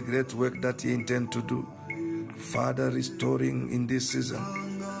do the great work that He intends to do. Father, restoring in this season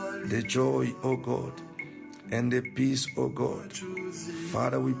the joy, O God, and the peace, O God.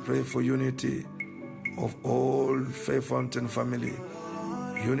 Father, we pray for unity of all Faith Fountain family,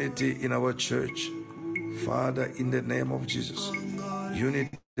 unity in our church. Father, in the name of Jesus,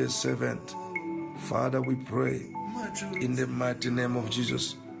 unity the servant. Father, we pray in the mighty name of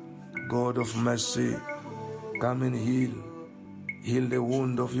Jesus, God of mercy, come and heal the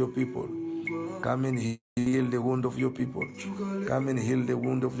wound of your people. Come and heal the wound of your people. Come and heal the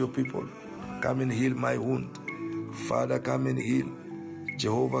wound of your people. Come and heal my wound. Father, come and heal.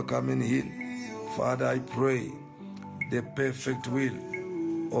 Jehovah, come and heal. Father, I pray the perfect will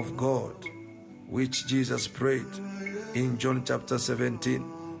of God, which Jesus prayed in John chapter 17,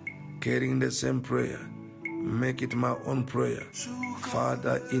 carrying the same prayer. Make it my own prayer.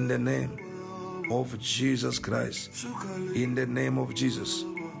 Father, in the name of Jesus Christ, in the name of Jesus,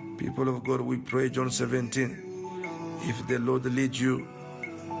 people of God, we pray John 17. If the Lord leads you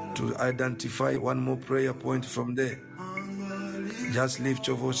to identify one more prayer point from there, just lift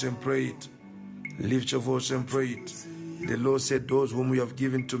your voice and pray it. Lift your voice and pray it. The Lord said, those whom you have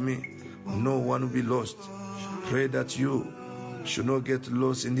given to me, no one will be lost. Pray that you should not get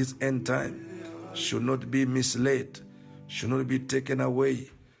lost in this end time, should not be misled, should not be taken away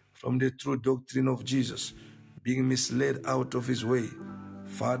from the true doctrine of Jesus, being misled out of His way.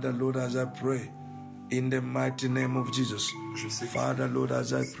 Father, Lord, as I pray, in the mighty name of Jesus, Father, Lord,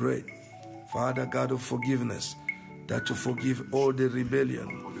 as I pray, Father God of forgiveness, that you forgive all the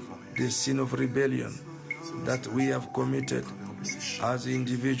rebellion, the sin of rebellion that we have committed as an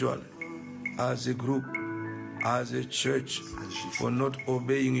individual, as a group, as a church, for not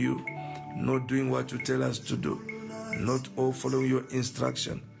obeying you, not doing what you tell us to do, not all following your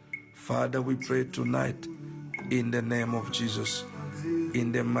instruction. Father, we pray tonight, in the name of Jesus.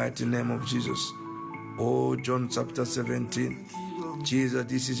 In the mighty name of Jesus. Oh, John chapter 17. Jesus,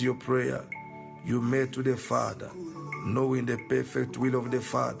 this is your prayer. You made to the Father, knowing the perfect will of the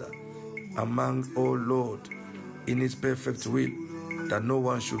Father, among, oh Lord, in his perfect will, that no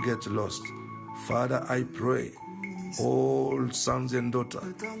one should get lost. Father, I pray, all sons and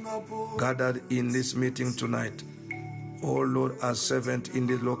daughters gathered in this meeting tonight, oh Lord, as servant in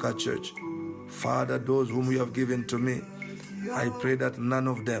the local church, Father, those whom you have given to me, I pray that none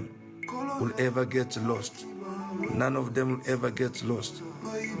of them will ever get lost. None of them will ever get lost.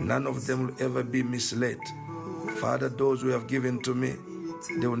 None of them will ever be misled. Father, those who have given to me,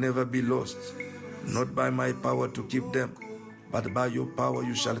 they will never be lost. Not by my power to keep them, but by your power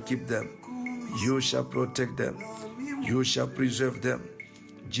you shall keep them. You shall protect them. You shall preserve them.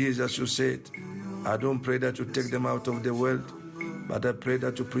 Jesus, you said, I don't pray that you take them out of the world, but I pray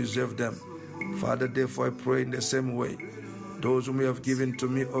that you preserve them. Father, therefore I pray in the same way, those whom you have given to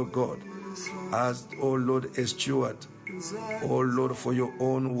me, O God, as, O Lord, a steward, O Lord, for your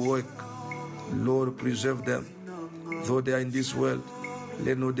own work, Lord, preserve them. Though they are in this world,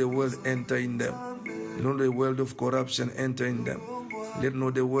 let not the world enter in them. Let not the world of corruption enter in them. Let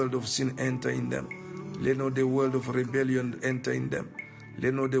not the world of sin enter in them. Let not the world of rebellion enter in them.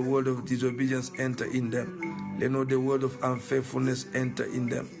 Let not the world of disobedience enter in them. Let not the world of unfaithfulness enter in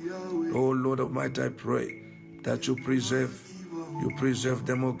them. Oh Lord Almighty, I pray that you preserve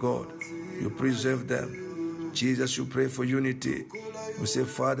them, oh God. You preserve them. Jesus, you pray for unity. We say,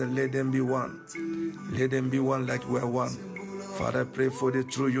 Father, let them be one. Let them be one like we are one. Father, I pray for the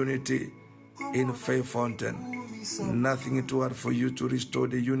true unity in Faith Fountain. Nothing too hard for you to restore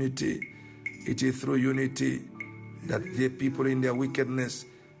the unity. It is through unity that the people in their wickedness,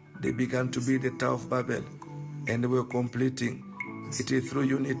 they began to be the Tower of Babel, and they were completing. It is through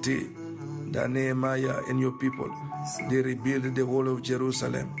unity that Nehemiah and your people, they rebuild the wall of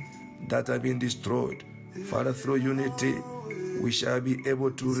Jerusalem that have been destroyed. Father, through unity, we shall be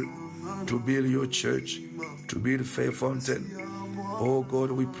able to build your church, to build Faith Fountain. Oh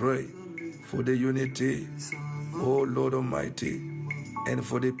God, we pray for the unity, oh Lord Almighty, and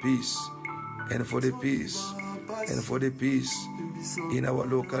for the peace, and for the peace, and for the peace in our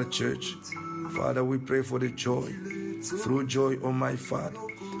local church. Father, we pray for the joy. Through joy, oh my Father,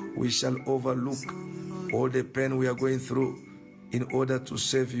 we shall overlook all the pain we are going through in order to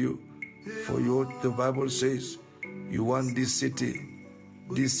serve you. For you, the Bible says, you want this city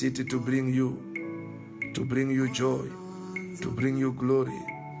to bring you joy, to bring you glory,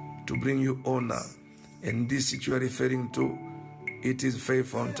 to bring you honor. And this city you are referring to, it is Faith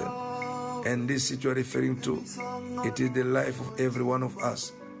Fountain. And this city you are referring to, it is the life of every one of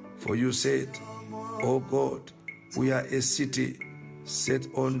us. For you said, oh God, we are a city set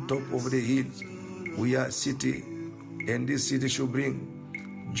on top of the hills. We are a city, and this city should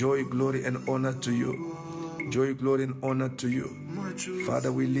bring joy, glory, and honor to you. Joy, glory, and honor to you.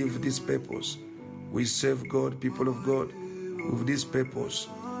 Father, we live this purpose. We serve God, people of God, with this purpose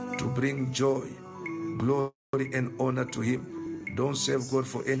to bring joy, glory, and honor to Him. Don't serve God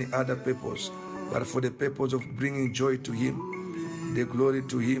for any other purpose, but for the purpose of bringing joy to Him, the glory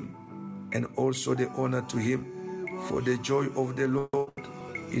to Him, and also the honor to Him. For the joy of the Lord,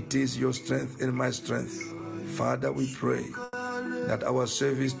 it is your strength and my strength. Father, we pray that our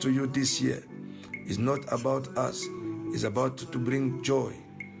service to you this year is not about us. It's about to bring joy,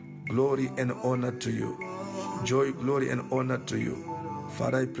 glory, and honor to you. Joy, glory, and honor to you.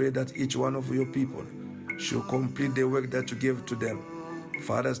 Father, I pray that each one of your people should complete the work that you gave to them.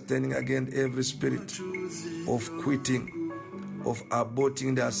 Father, standing against every spirit of quitting, of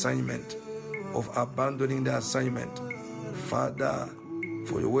aborting the assignment, of abandoning the assignment. Father,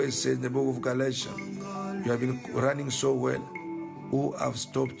 for your word says in the book of Galatians, you have been running so well. Who have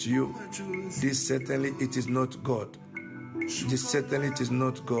stopped you? This certainly it is not God. This certainly it is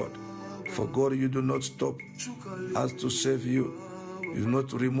not God. For God, you do not stop us to serve you. You do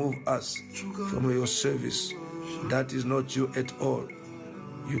not remove us from your service. That is not you at all.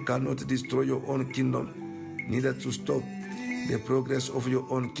 You cannot destroy your own kingdom, neither to stop the progress of your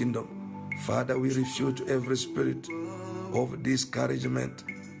own kingdom. Father, we refuse every spirit of discouragement,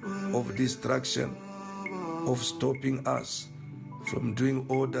 of distraction, of stopping us from doing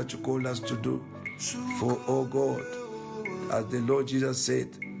all that you call us to do. For, oh God, as the Lord Jesus said,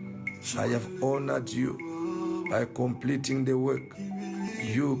 I have honored you by completing the work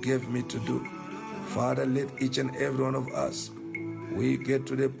you gave me to do. Father, let each and every one of us, we get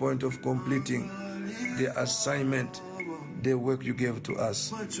to the point of completing the assignment, the work you gave to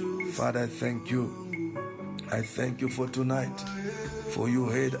us. Father, I thank you. I thank you for tonight, for you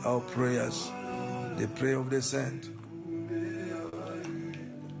heard our prayers. The prayer of the saint.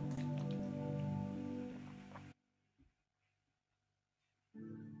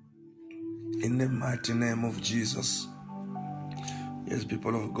 In the mighty name of Jesus. Yes,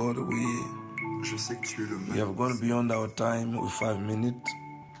 people of God, Je sais que tu es le we have gone beyond our time with 5 minutes.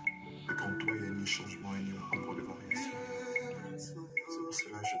 Et qu'en toi, il y a ni changement et ni ombre de variation. C'est pour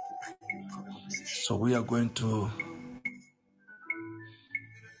cela que je te prie au travers de ces choses. So we are going to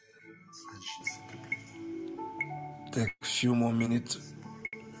Agis, s'il te plaît. take a few more minutes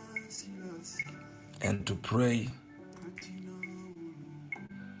and to pray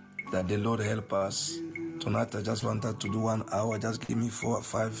that the Lord help us. Tonight I just wanted to do 1 hour. Just give me 4,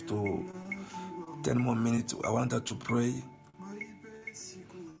 5 to 10 more minutes. I wanted to pray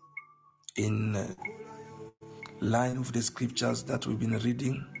in line with the scriptures that we've been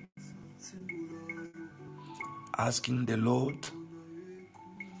reading, asking the Lord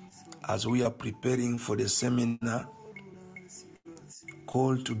as we are preparing for the seminar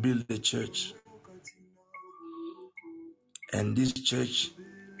called to build the church. And this church,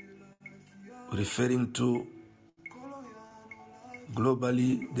 referring to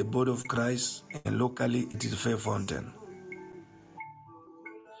globally the body of Christ, and locally it is Fair Fountain.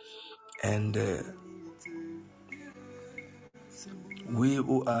 And we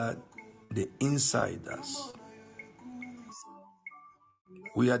who are the insiders,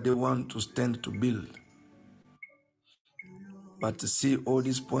 we are the one to stand to build. But to see all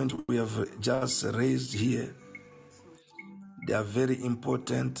these points we have just raised here, they are very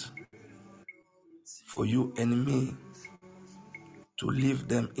important for you and me to leave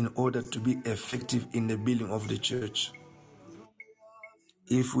them in order to be effective in the building of the church.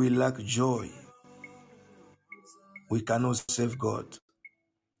 If we lack joy, we cannot serve God.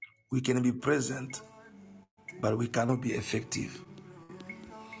 We can be present, but we cannot be effective.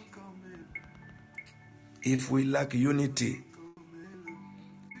 If we lack unity,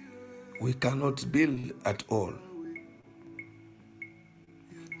 we cannot build at all.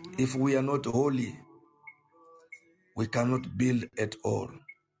 If we are not holy, we cannot build at all.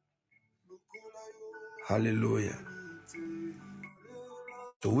 Hallelujah.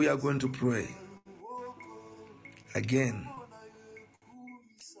 So we are going to pray again.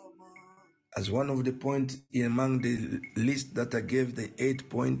 As one of the points among the list that I gave, the 8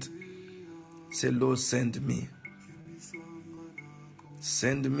 point, say, Lord, send me.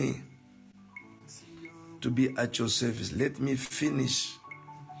 Send me to be at your service. Let me finish.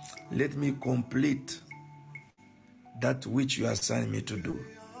 Let me complete that which you assigned me to do.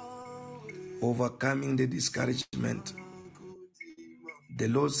 Overcoming the discouragement. The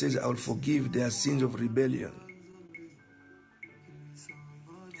Lord says, I will forgive their sins of rebellion.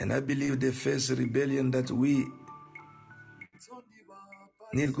 And I believe the first rebellion that we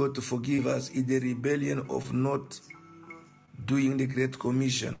need God to forgive us is the rebellion of not doing the Great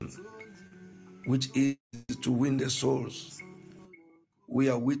Commission, which is to win the souls. We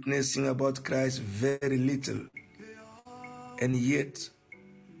are witnessing about Christ very little, and yet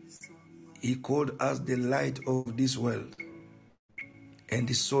He called us the light of this world and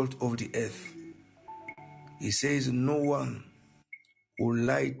the salt of the earth. He says no one will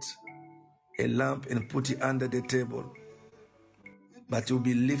light a lamp and put it under the table, but it will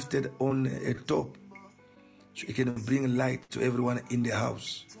be lifted on a top so it can bring light to everyone in the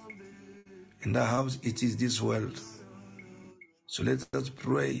house. In the house, it is this world. So let us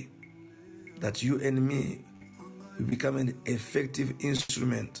pray that you and me will become an effective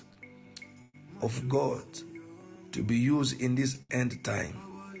instrument of God to be used in this end time,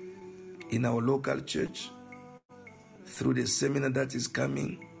 in our local church, through the seminar that is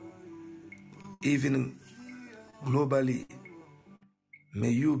coming, even globally. May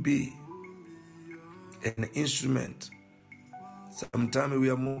you be an instrument. Sometimes we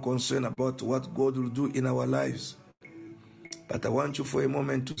are more concerned about what God will do in our lives. But I want you for a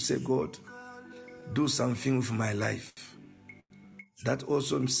moment to say, God, do something with my life. That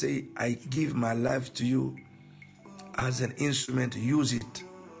also say, I give my life to you as an instrument. Use it.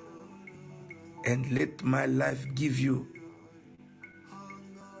 And let my life give you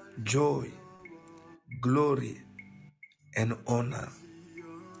joy, glory, and honor.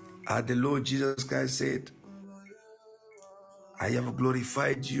 As the Lord Jesus Christ said, I have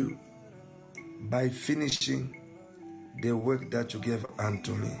glorified you by finishing the work that you gave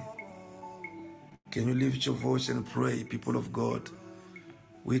unto me. Can you lift your voice and pray, people of God?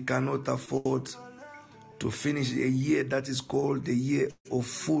 We cannot afford to finish a year that is called the year of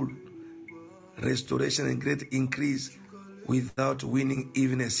full restoration and great increase without winning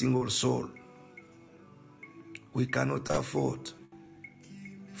even a single soul. We cannot afford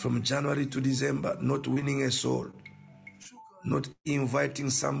from January to December, not winning a soul, not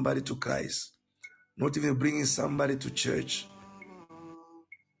inviting somebody to Christ, not even bringing somebody to church.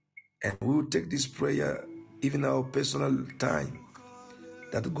 And we will take this prayer, even our personal time,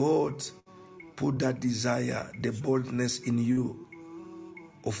 that God put that desire, the boldness in you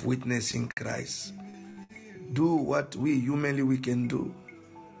of witnessing Christ. Do what humanly we can do.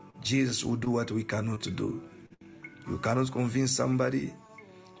 Jesus will do what we cannot do. You cannot convince somebody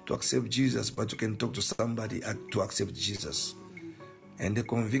to accept Jesus, but you can talk to somebody to accept Jesus. And the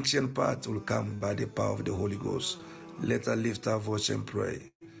conviction part will come by the power of the Holy Ghost. Let us lift our voice and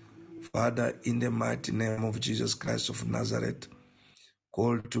pray. Father, in the mighty name of Jesus Christ of Nazareth,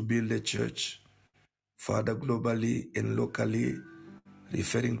 called to build a church, Father, globally and locally,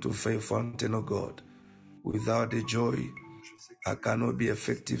 referring to Faith Fountain, O God. Without the joy, I cannot be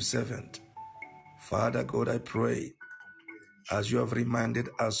effective servant. Father God, I pray, as you have reminded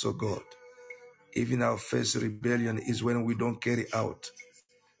us, O God, even our first rebellion is when we don't carry out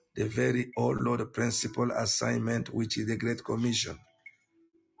the very, oh Lord, principal assignment, which is the Great Commission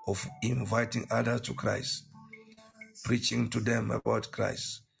of inviting others to Christ, preaching to them about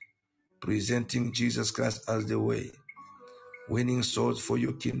Christ, presenting Jesus Christ as the way, winning souls for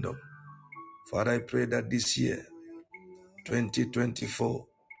your kingdom. Father, I pray that this year, 2024,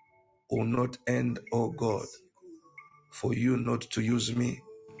 will not end, oh God, for you not to use me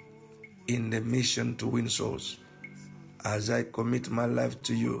in the mission to win souls. As I commit my life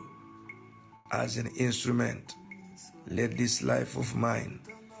to you as an instrument, let this life of mine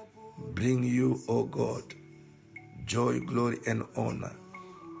bring you, O God, joy, glory, and honor.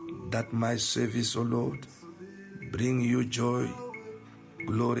 That my service, O Lord, bring you joy,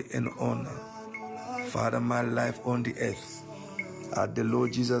 glory, and honor. Father, my life on the earth, as the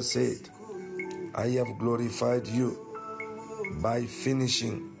Lord Jesus said, I have glorified you by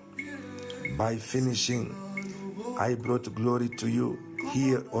finishing. I brought glory to you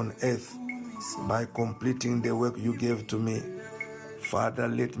here on earth by completing the work you gave to me. Father,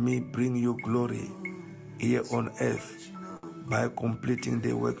 let me bring you glory here on earth by completing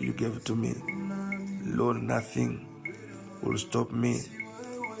the work you gave to me. Lord, nothing will stop me,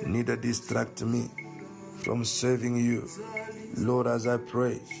 neither distract me from serving you. Lord, as I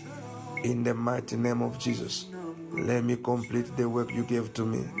pray, in the mighty name of Jesus, let me complete the work you gave to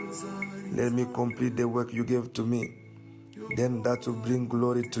me. Let me complete the work you gave to me. Then that will bring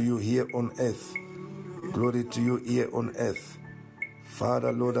glory to you here on earth. Glory to you here on earth.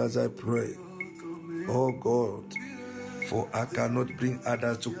 Father, Lord, as I pray, oh God, for I cannot bring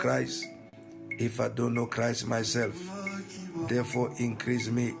others to Christ if I don't know Christ myself. Therefore, increase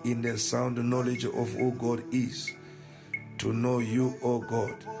me in the sound knowledge of who God is, to know you, O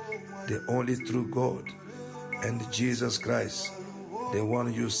God, the only true God, and Jesus Christ, the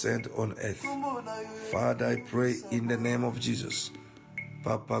one you sent on earth. Father, I pray in the name of Jesus,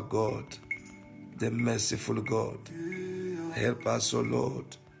 Papa God, the merciful God, help us, O Lord,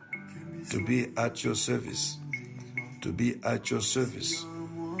 to be at your service, to be at your service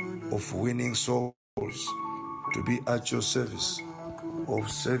of winning souls, to be at your service of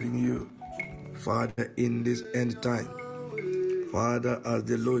serving you, Father, in this end time. Father, as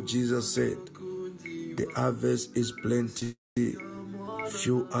the Lord Jesus said, the harvest is plenty,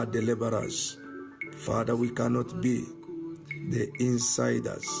 few are the laborers. Father, we cannot be the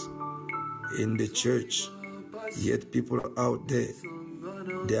insiders in the church, yet people out there,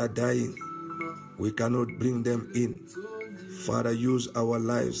 they are dying. We cannot bring them in. Father, use our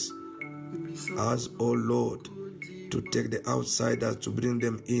lives as, oh Lord, to take the outsiders to bring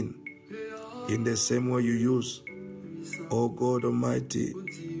them in the same way you use, oh God Almighty,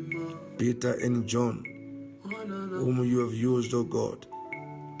 Peter and John, whom you have used, oh God,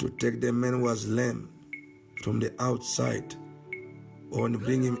 to take the man who was lame from the outside and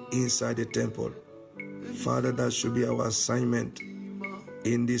bring him inside the temple. Father, that should be our assignment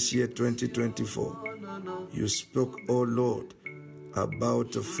in this year 2024. You spoke, oh Lord,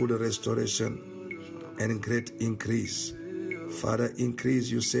 about full restoration and great increase. Father, increase,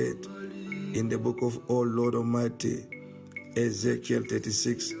 you said, in the book of, oh Lord Almighty, Ezekiel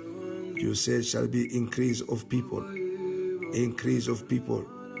 36, you said shall be increase of people. Increase of people.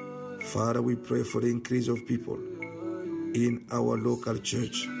 Father, we pray for the increase of people in our local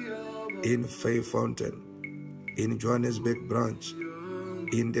church, in Faith Fountain, in Johannesburg branch,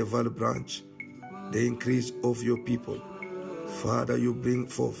 in the Val branch, the increase of your people. Father, you bring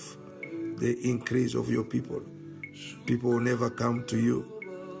forth the increase of your people. People will never come to you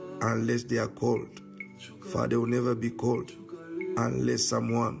unless they are called. Father, will never be called unless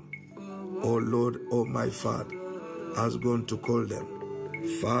someone, oh Lord, oh my Father, has gone to call them.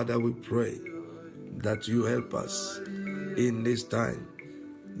 Father, we pray that you help us in this time,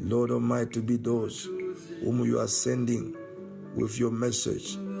 Lord Almighty, to be those whom you are sending with your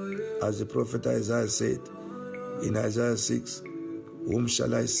message. As the prophet Isaiah said in Isaiah 6, whom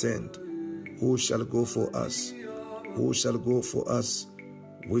shall I send? Who shall go for us? Who shall go for us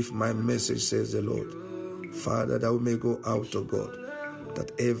with my message, says the Lord. Father, that we may go out, O God,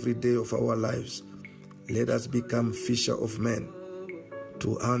 that every day of our lives, let us become fisher of men,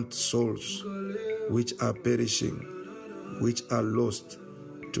 to hunt souls which are perishing, which are lost,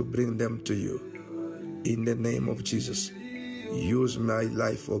 to bring them to you. In the name of Jesus, use my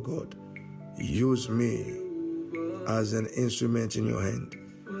life, O God. Use me as an instrument in your hand.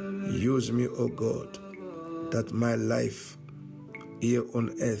 Use me, O God, that my life here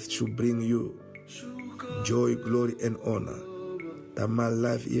on earth should bring you joy, glory, and honor. That my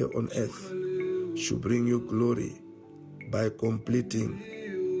life here on earth should bring you glory by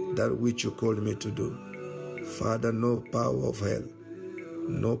completing that which you called me to do. Father, no power of hell,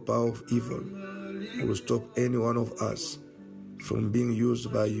 no power of evil will stop any one of us from being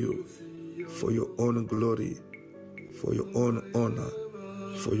used by you for your own glory, for your own honor,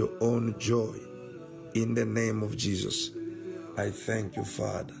 for your own joy. In the name of Jesus, I thank you,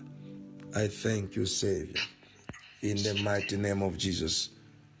 Father. I thank you, Savior. In the mighty name of Jesus,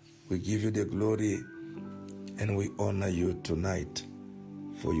 we give you the glory and we honor you tonight.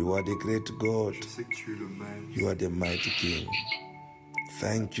 For you are the great God. You are the mighty King.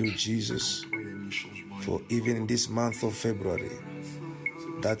 Thank you, Jesus, for even in this month of February,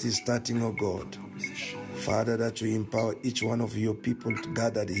 that is starting, oh God, Father, that you empower each one of your people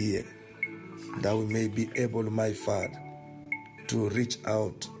gathered here, that we may be able, my Father, to reach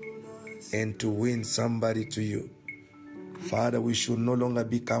out and to win somebody to you. Father, we should no longer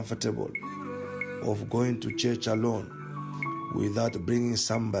be comfortable of going to church alone without bringing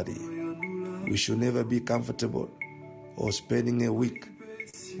somebody. We should never be comfortable of spending a week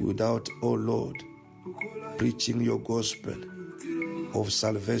without, oh Lord, preaching your gospel of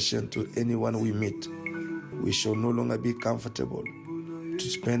salvation to anyone we meet. We shall no longer be comfortable to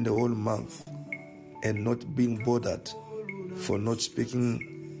spend the whole month and not being bothered for not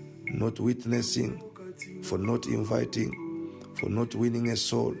speaking, not witnessing, for not inviting, for not winning a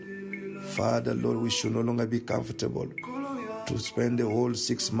soul. Father, Lord, we should no longer be comfortable to spend the whole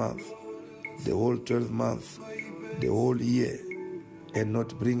 6 months, the whole 12 months, the whole year, and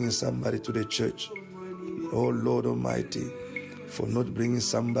not bringing somebody to the church. Oh Lord Almighty, for not bringing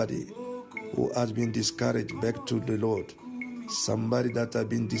somebody who has been discouraged back to the Lord, somebody that has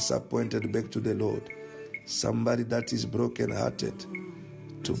been disappointed back to the Lord, somebody that is broken-hearted,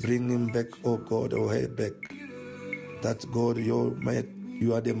 to bring him back, oh God, or her back. That God,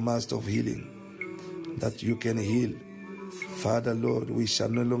 you are the master of healing, that you can heal. Father, Lord, we shall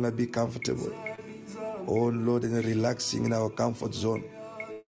no longer be comfortable, oh Lord, and relaxing in our comfort zone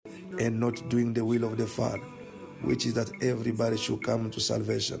and not doing the will of the Father, which is that everybody should come to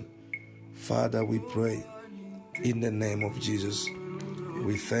salvation. Father, we pray in the name of Jesus.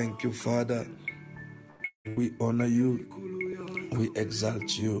 We thank you, Father. We honor you. We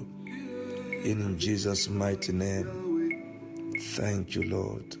exalt you in Jesus' mighty name. Thank you,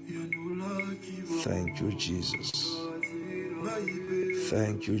 Lord. Thank you, Jesus.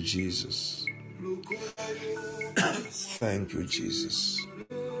 Thank you, Jesus. Thank you, Jesus.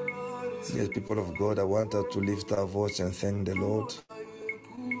 Yes, people of God, I want us to lift our voice and thank the Lord.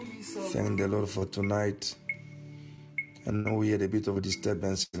 Thank the Lord for tonight. I know we had a bit of a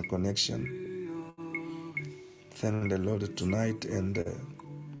disturbance in connection. Thank the Lord tonight, and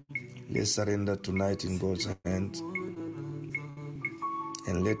let's surrender tonight in God's hand.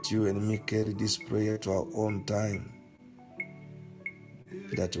 And let you and me carry this prayer to our own time,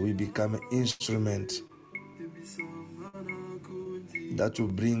 that we become an instrument that will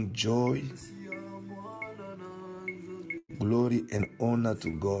bring joy, glory, and honor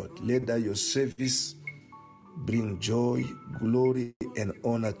to God. Let that your service bring joy, glory, and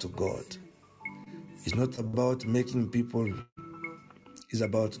honor to God. It's not about making people, it's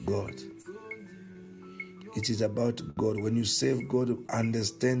about God. It is about God. When you serve God,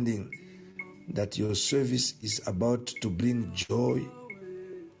 understanding that your service is about to bring joy,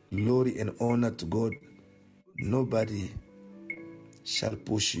 glory, and honor to God, nobody shall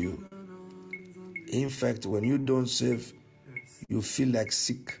push you. In fact, when you don't serve, you feel like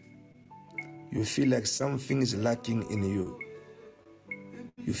sick. You feel like something is lacking in you.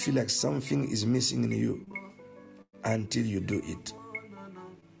 You feel like something is missing in you until you do it.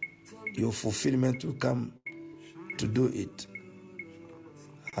 Your fulfillment will come to do it.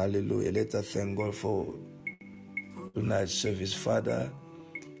 Hallelujah. Let us thank God for tonight's service. Father,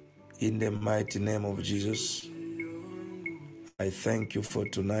 In the mighty name of Jesus, I thank you for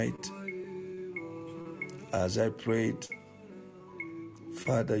tonight. As I prayed,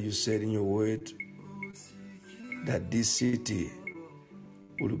 Father, you said in your word that this city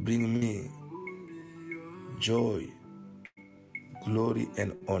will bring me joy, glory,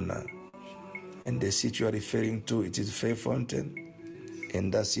 and honor. And the city you are referring to, it is Faith Fountain.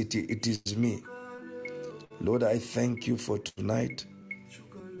 And that city, it is me. Lord, I thank you for tonight.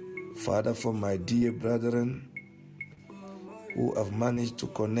 Father, for my dear brethren who have managed to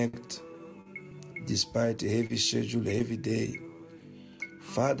connect despite a heavy schedule, a heavy day.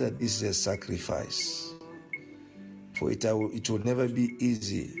 Father, this is a sacrifice. For it will never be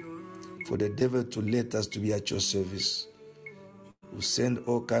easy for the devil to let us to be at your service. We send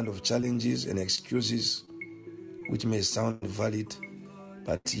all kinds of challenges and excuses which may sound valid,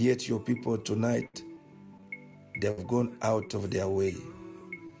 but yet your people tonight, they have gone out of their way.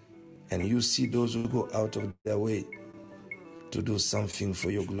 And you see those who go out of their way to do something for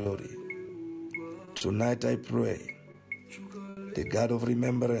your glory. Tonight I pray, the God of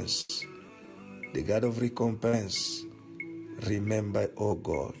remembrance, the God of recompense, remember, O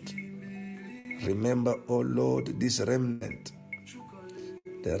God. Remember, O Lord, this remnant,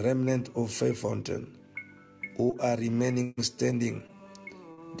 the remnant of Faith Fountain, who are remaining standing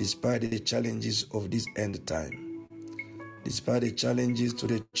despite the challenges of this end time, despite the challenges to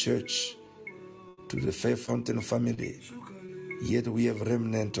the church, to the Faith Fountain family. Yet we have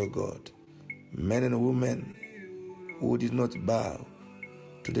remnant, O God, men and women who did not bow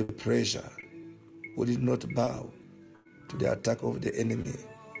to the pressure, who did not bow to the attack of the enemy,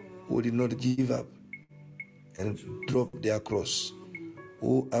 who did not give up and drop their cross,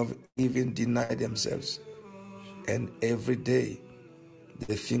 who have even denied themselves. And every day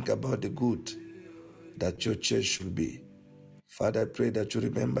they think about the good that your church should be. Father, I pray that you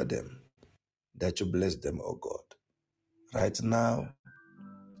remember them, that you bless them, O God. Right now,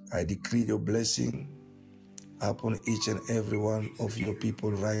 I decree your blessing upon each and every one of your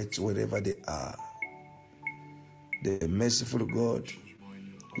people right wherever they are. The merciful God,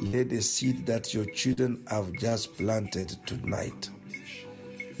 let the seed that your children have just planted tonight,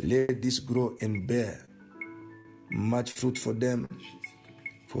 let this grow and bear much fruit for them,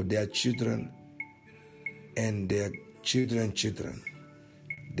 for their children, and their children's children.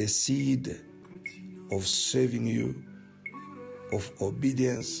 The seed of serving you, of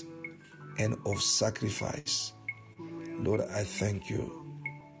obedience, and of sacrifice. Lord, I thank you.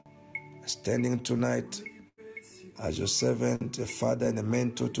 Standing tonight as your servant, a father, and a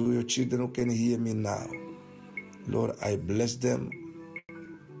mentor to your children who can hear me now. Lord, I bless them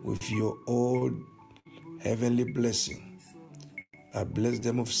with your all heavenly blessing. I bless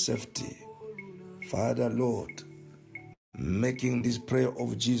them with safety. Father, Lord, making this prayer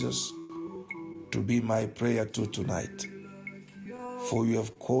of Jesus to be my prayer too tonight. For you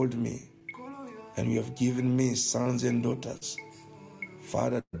have called me and you have given me sons and daughters.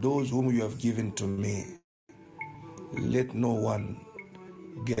 Father, those whom you have given to me, let no one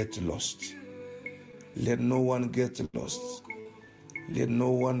get lost. Let no one get lost. Let no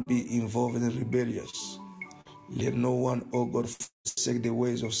one be involved in rebellious. Let no one, O God, forsake the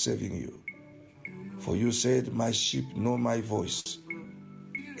ways of serving you. For you said, my sheep know my voice,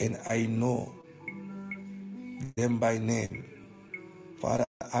 and I know them by name. Father,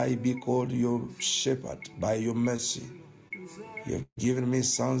 I be called your shepherd by your mercy. You have given me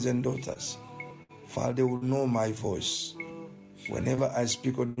sons and daughters. Father, they will know my voice. Whenever I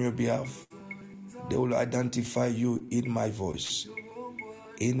speak on your behalf, they will identify you in my voice.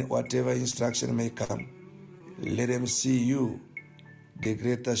 In whatever instruction may come, let them see you, the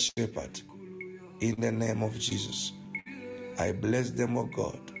greater shepherd, in the name of Jesus. I bless them, O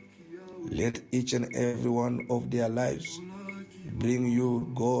God. Let each and every one of their lives bring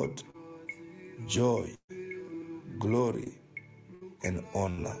you, God, joy, glory, and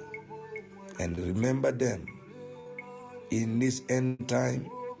honor. And remember them in this end time,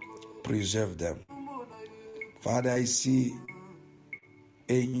 preserve them. Father, I see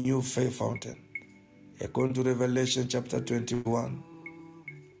a new Faith Fountain. According to Revelation chapter 21,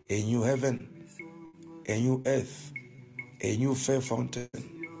 a new heaven, a new earth, a new Faith Fountain,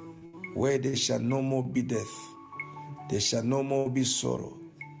 where there shall no more be death, there shall no more be sorrow,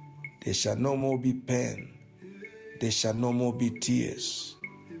 there shall no more be pain, there shall no more be tears.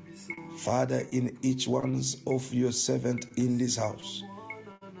 Father, in each one of your servants in this house,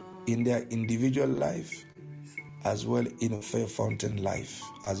 in their individual life, as well in Faith Fountain life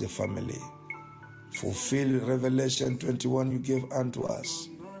as a family, fulfill Revelation 21 you gave unto us.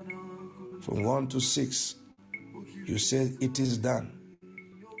 From 1 to 6, you said it is done.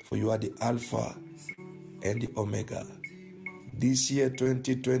 for you are the Alpha and the Omega. This year,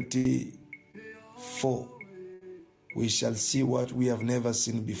 2024, we shall see what we have never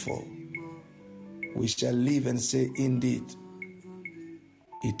seen before. We shall live and say, indeed,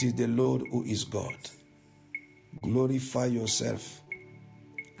 it is the Lord who is God. Glorify yourself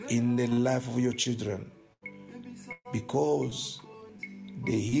in the life of your children, because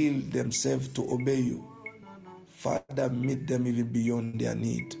they heal themselves to obey you. Father, meet them even beyond their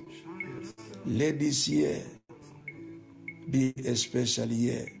need. Let this year be a special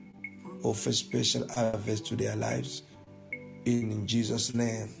year of a special harvest to their lives. In Jesus'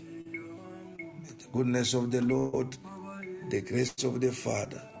 name, may the goodness of the Lord, the grace of the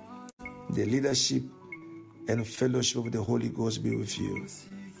Father, the leadership and fellowship of the Holy Ghost be with you.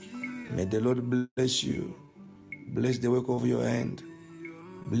 May the Lord bless you, bless the work of your hand,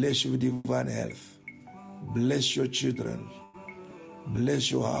 bless you with divine health, bless your children, bless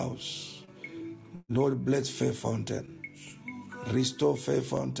your house. Lord, bless Faith Fountain, restore Faith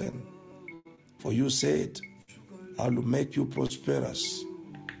Fountain. For you said, I will make you prosperous.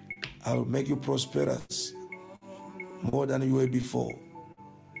 I will make you prosperous more than you were before.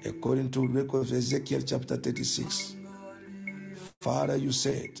 According to the record of Ezekiel chapter 36. Father, you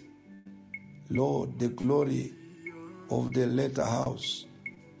said, Lord, the glory of the latter house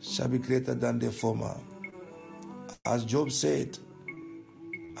shall be greater than the former. As Job said,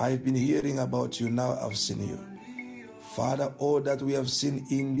 I've been hearing about you, now I've seen you. Father, all that we have seen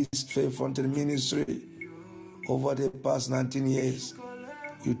in this Faith Fountain ministry over the past 19 years,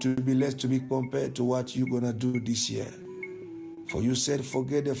 it will be less to be compared to what you're going to do this year. For you said,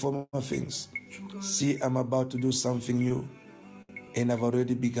 forget the former things. See, I'm about to do something new, and I've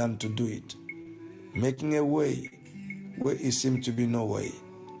already begun to do it, making a way where it seemed to be no way.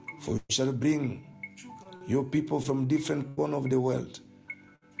 For you shall bring your people from different corners of the world,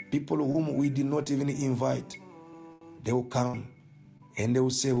 people whom we did not even invite. They will come and they will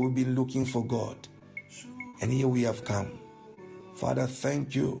say, we've been looking for God, and here we have come. Father,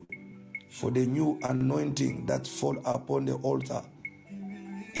 thank you for the new anointing that fall upon the altar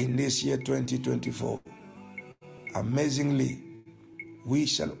in this year 2024. Amazingly, we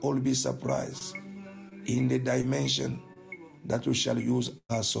shall all be surprised in the dimension that we shall use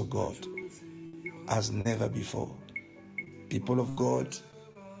us, O God, as never before. People of God,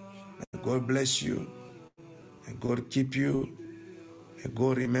 may God bless you, may God keep you, may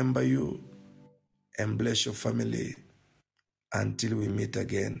God remember you, and bless your family until we meet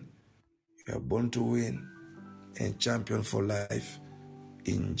again. You are born to win and champion for life.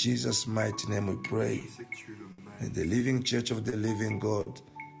 In Jesus' mighty name we pray. And the living church of the living God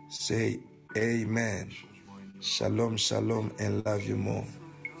say amen. Shalom, shalom, and love you more.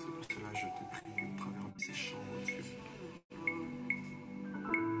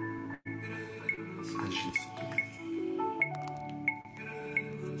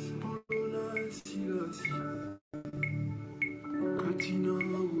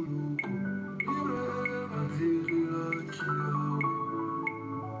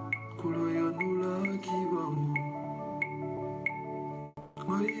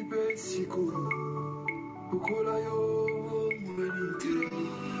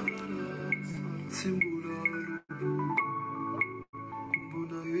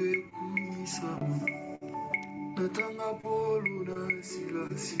 Natanga polo na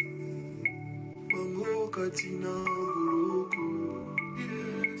silasi Bango katina buloko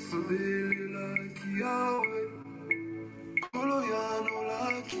Mabelela kiawe Kolo yano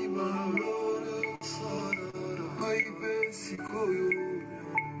la kibalore Maipe sikoyo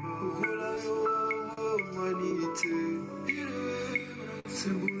Ukola yo manite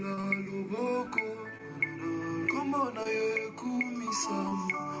Sembula luboko Kombo na ye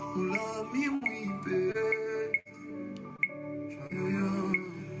kumisamu Ulami mwipe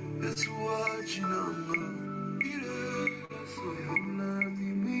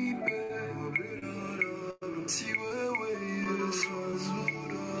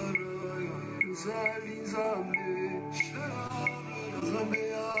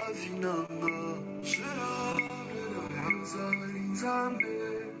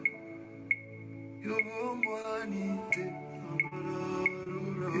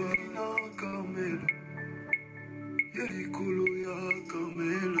Yerikulu ya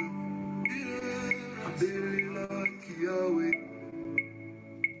kamela Abelela kiawe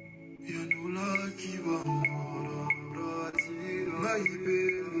Yanula kibamora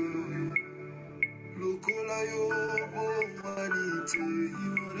Maibele Lokola yo bomanite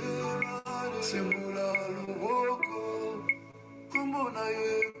Semula loboko Kombona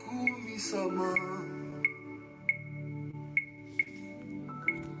ye kumisama